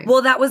gangbang.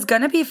 Well, that was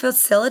going to be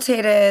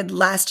facilitated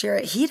last year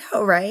at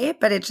Hito, right?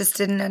 But it just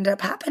didn't end up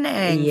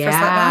happening for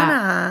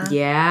Svetlana.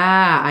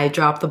 Yeah, I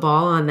dropped the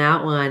ball on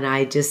that one.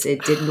 It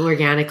didn't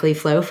organically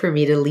flow for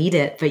me to lead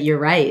it. But you're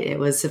right. It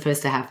was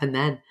supposed to happen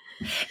then.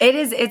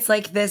 It's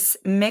like this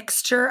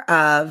mixture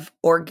of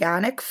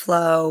organic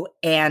flow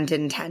and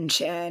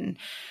intention,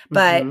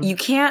 but you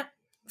can't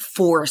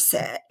force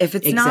it. If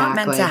it's not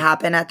meant to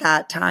happen at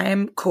that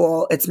time,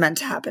 cool. It's meant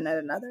to happen at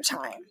another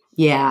time.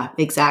 Yeah,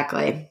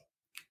 exactly.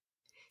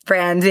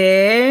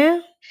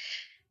 Brandy?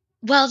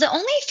 Well, the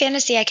only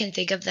fantasy I can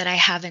think of that I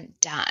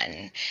haven't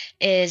done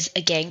is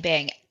a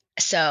gangbang.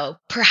 So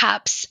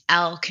perhaps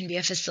Elle can be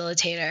a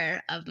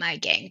facilitator of my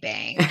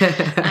gangbang.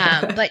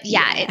 But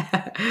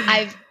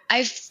yeah,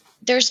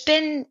 there's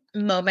been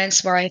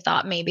moments where I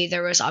thought maybe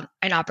there was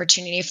an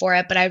opportunity for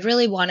it, but I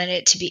really wanted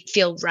it to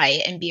feel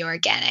right and be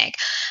organic.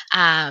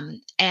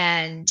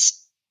 And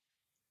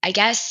I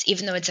guess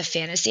even though it's a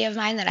fantasy of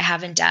mine that I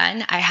haven't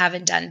done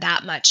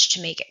that much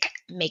to make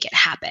it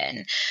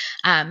happen.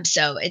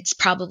 So it's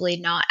probably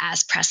not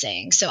as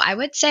pressing. So I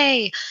would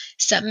say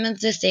some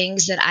of the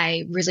things that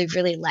I really,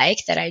 really like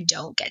that I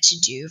don't get to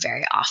do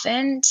very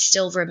often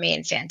still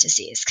remain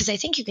fantasies. Because I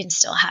think you can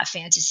still have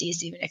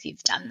fantasies even if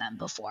you've done them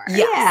before.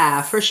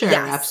 Yeah, for sure.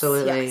 Yes.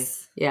 Absolutely.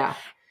 Yes. Yeah.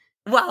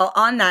 Well,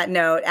 on that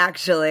note,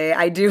 actually,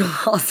 I do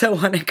also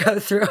want to go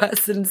through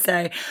us and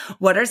say,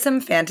 what are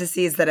some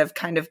fantasies that have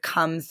kind of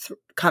come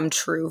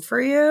true for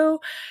you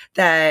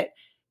that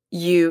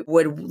you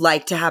would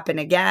like to happen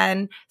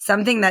again?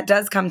 Something that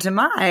does come to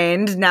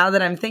mind now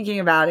that I'm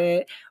thinking about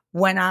it,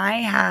 when I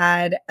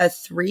had a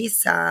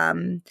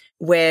threesome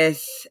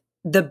with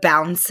the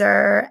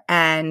bouncer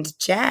and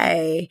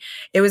Jay,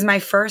 it was my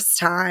first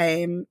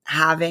time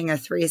having a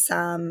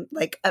threesome,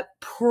 like a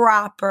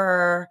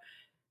proper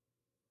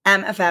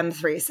MFM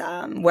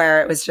threesome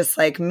where it was just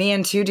like me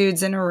and 2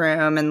 dudes in a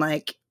room and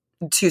like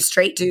two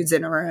straight dudes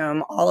in a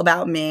room, all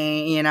about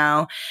me, you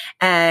know,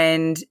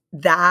 and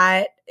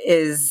that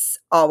is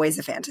always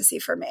a fantasy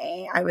for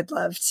me. I would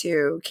love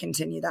to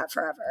continue that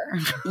forever.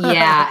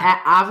 Yeah,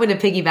 I'm going to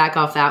piggyback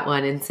off that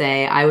one and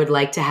say I would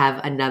like to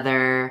have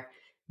another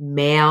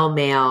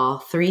male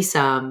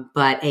threesome,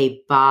 but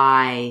a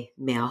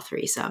bi-male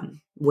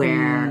threesome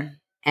where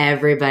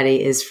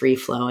everybody is free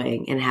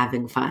flowing and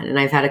having fun. And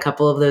I've had a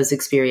couple of those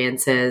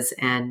experiences,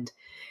 and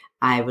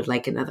I would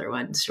like another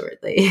one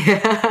shortly.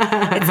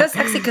 It's so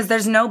sexy because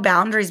there's no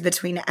boundaries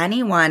between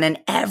anyone, and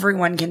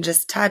everyone can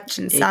just touch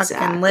and suck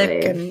and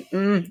lick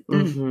and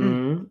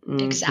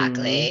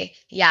Exactly.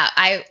 Yeah,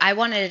 I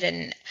wanted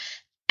an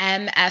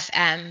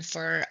MFM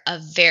for a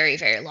very,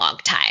 very long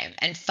time,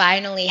 and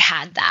finally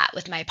had that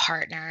with my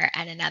partner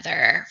and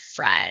another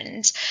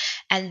friend.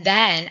 And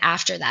then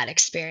after that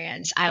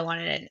experience, I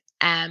wanted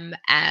an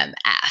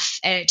MMF,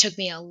 and it took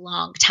me a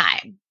long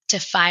time to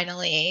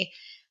finally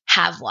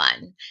have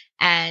one.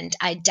 And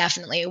I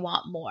definitely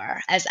want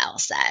more, as Elle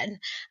said.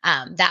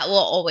 That will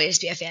always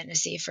be a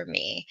fantasy for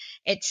me.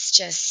 It's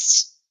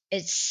just,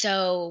 it's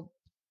so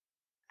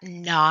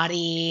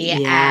naughty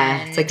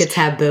and it's like the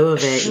taboo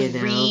of it, free. you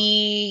know.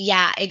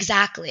 Yeah,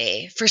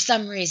 exactly. For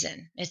some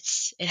reason, it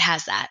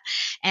has that,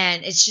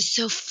 and it's just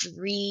so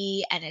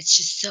free, and it's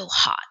just so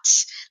hot.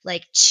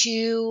 Like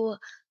two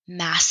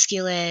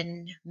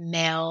masculine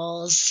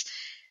males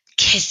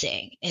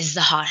kissing is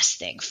the hottest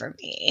thing for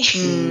me.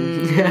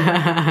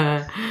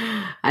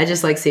 I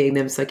just like seeing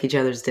them suck each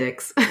other's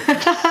dicks.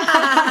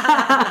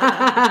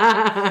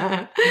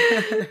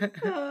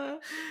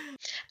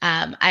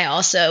 I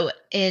also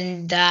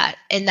in that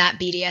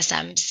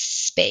BDSM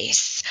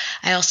space,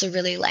 I also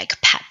really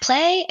like pet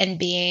play and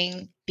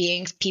being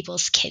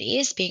people's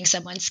kitties, being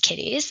someone's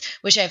kitties,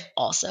 which I've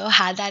also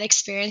had that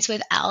experience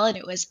with Elle, and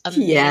it was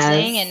amazing.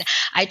 Yes. And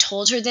I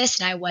told her this,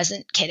 and I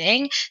wasn't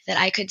kidding, that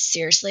I could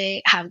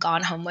seriously have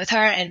gone home with her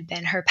and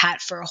been her pet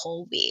for a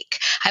whole week.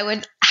 I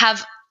would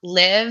have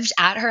lived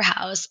at her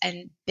house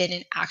and been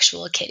an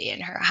actual kitty in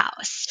her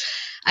house.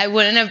 I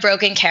wouldn't have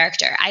broken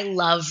character. I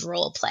love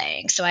role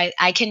playing, so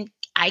I can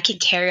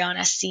carry on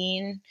a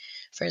scene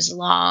for as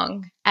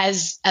long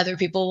as other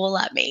people will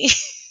let me.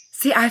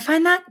 See, I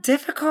find that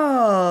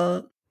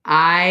difficult.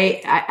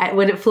 I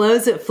when it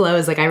flows, it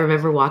flows. Like I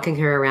remember walking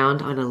her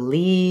around on a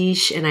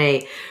leash, and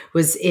I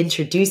was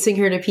introducing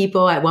her to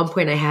people. At one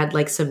point I had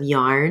like some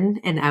yarn,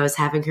 and I was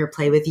having her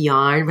play with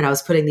yarn, but I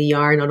was putting the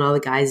yarn on all the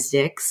guys'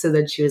 dicks. So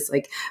then she was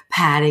like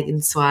patting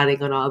and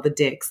swatting on all the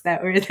dicks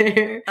that were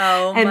there.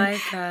 Oh my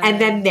God. And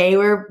then they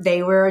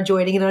were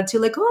joining it on too,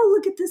 like, oh,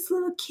 look at this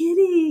little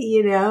kitty,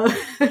 you know.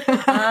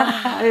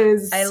 It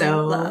was I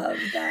so love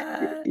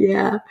that.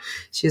 Yeah.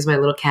 She was my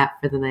little cat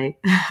for the night.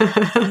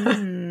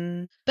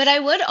 But I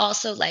would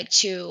also like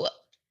to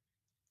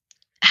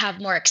have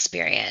more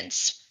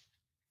experience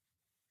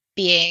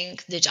being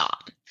the Dom,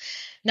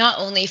 not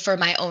only for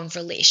my own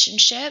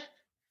relationship,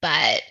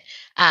 but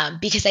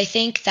because I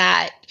think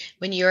that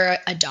when you're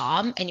a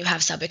Dom and you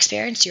have sub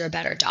experience, you're a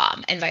better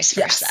Dom, and vice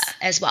versa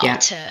as well. Yeah.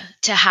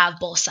 To have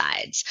both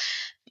sides.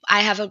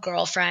 I have a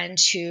girlfriend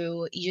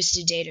who used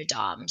to date a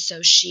Dom,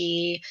 so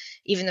she,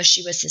 even though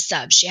she was a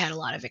sub, she had a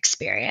lot of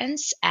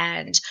experience,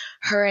 and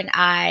her and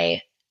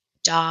I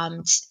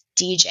Dom'd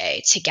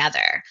DJ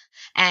together,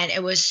 and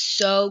it was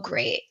so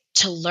great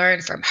to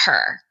learn from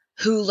her,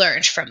 who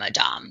learned from a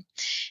Dom,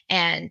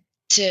 and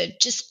to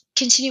just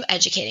continue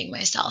educating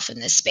myself in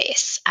this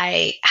space.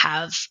 I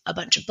have a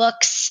bunch of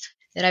books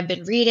that I've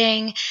been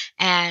reading,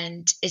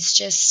 and it's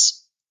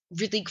just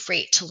really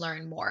great to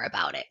learn more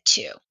about it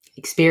too.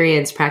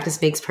 Experience,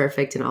 practice makes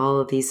perfect in all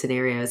of these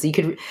scenarios.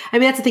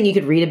 That's the thing, you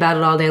could read about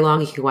it all day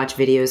long, you could watch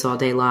videos all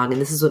day long, and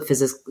this is what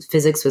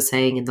physics was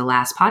saying in the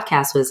last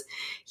podcast, was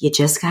you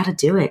just got to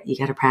do it. You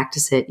got to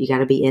practice it. You got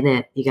to be in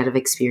it. You got to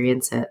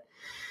experience it.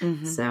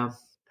 So,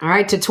 all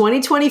right, to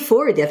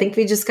 2024. I think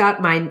we just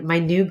got my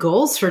new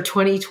goals for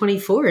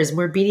 2024 is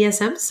more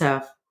BDSM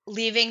stuff.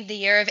 Leaving the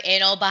year of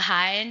anal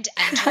behind,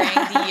 entering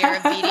the year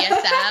of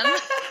BDSM.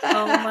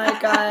 Oh my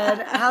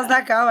God. How's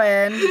that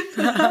going?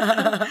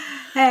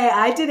 Hey,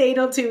 I did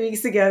anal 2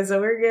 weeks ago, so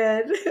we're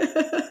good.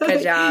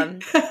 Good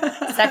job.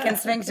 Second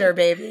sphincter,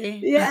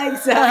 baby. Yeah,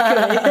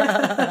 exactly.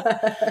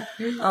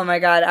 Oh my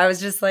God. I was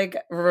just like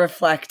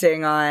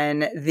reflecting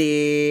on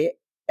the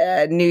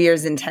New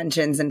Year's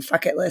intentions and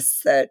fuck it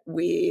lists that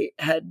we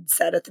had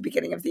said at the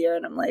beginning of the year.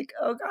 And I'm like,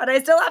 oh God,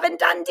 I still haven't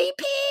done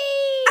DP.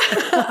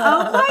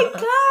 Oh my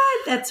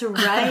God. That's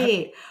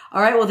right.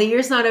 All right. Well, the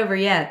year's not over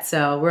yet.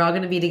 So we're all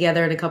going to be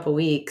together in a couple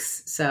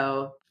weeks.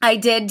 So I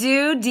did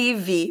do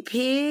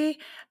DVP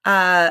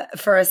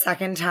for a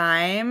second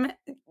time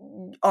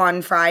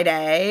on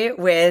Friday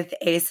with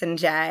Ace and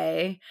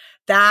Jay.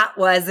 That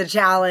was a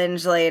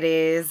challenge,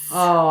 ladies.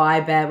 Oh,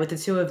 I bet. With the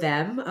two of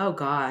them. Oh,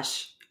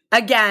 gosh.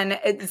 Again,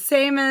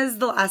 same as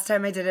the last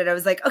time I did it. I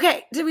was like,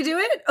 okay, did we do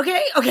it?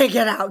 Okay,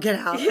 get out. It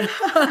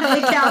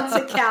counts.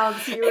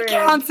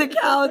 It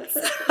counts.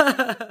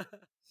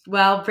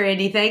 Well,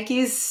 Brandy, thank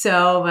you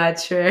so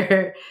much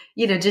for,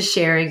 just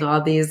sharing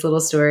all these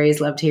little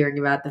stories. Loved hearing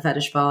about the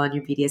fetish ball and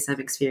your BDSM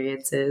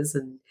experiences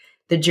and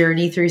the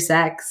journey through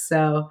sex.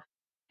 So,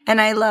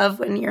 and I love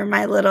when you're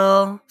my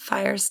little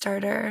fire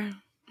starter.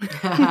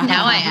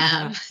 Now I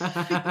am.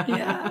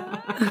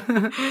 Yeah.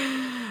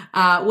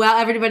 Well,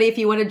 everybody, if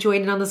you want to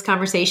join in on this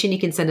conversation, you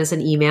can send us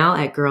an email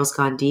at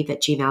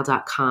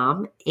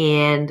girlsgonedeep@gmail.com.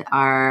 And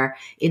our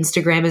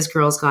Instagram is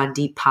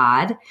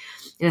girlsgonedeeppod.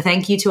 And a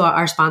thank you to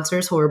our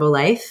sponsors, Horrible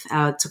Life.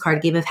 It's a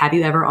card game of Have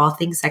You Ever, all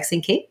things sex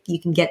and kink.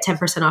 You can get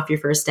 10% off your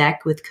first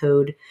deck with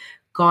code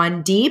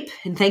Gone Deep.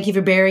 And thank you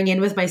for bearing in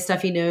with my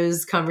stuffy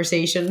nose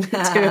conversation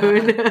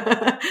tone.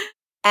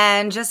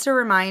 And just a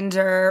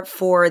reminder,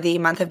 for the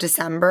month of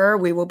December,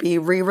 we will be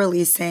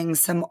re-releasing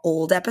some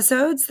old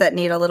episodes that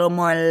need a little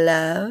more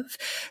love.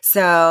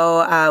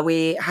 So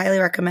we highly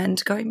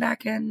recommend going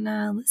back and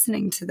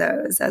listening to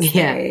those as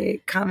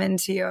they come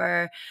into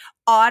your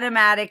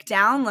automatic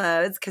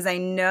downloads, because I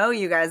know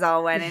you guys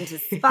all went into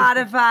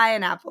Spotify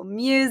and Apple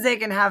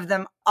Music and have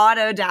them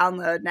auto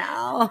download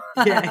now.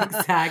 Yeah,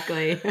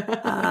 exactly.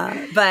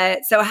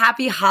 But so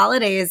happy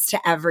holidays to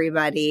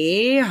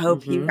everybody.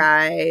 Hope you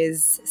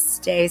guys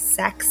stay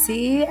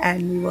sexy,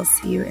 and we will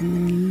see you in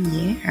the new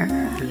year.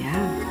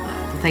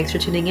 Yeah. Well, thanks for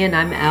tuning in.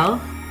 I'm Elle.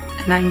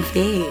 And I'm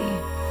V.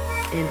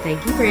 And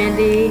thank you,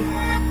 Brandy.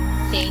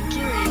 Thank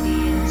you,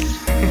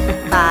 ladies.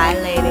 Bye,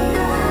 ladies.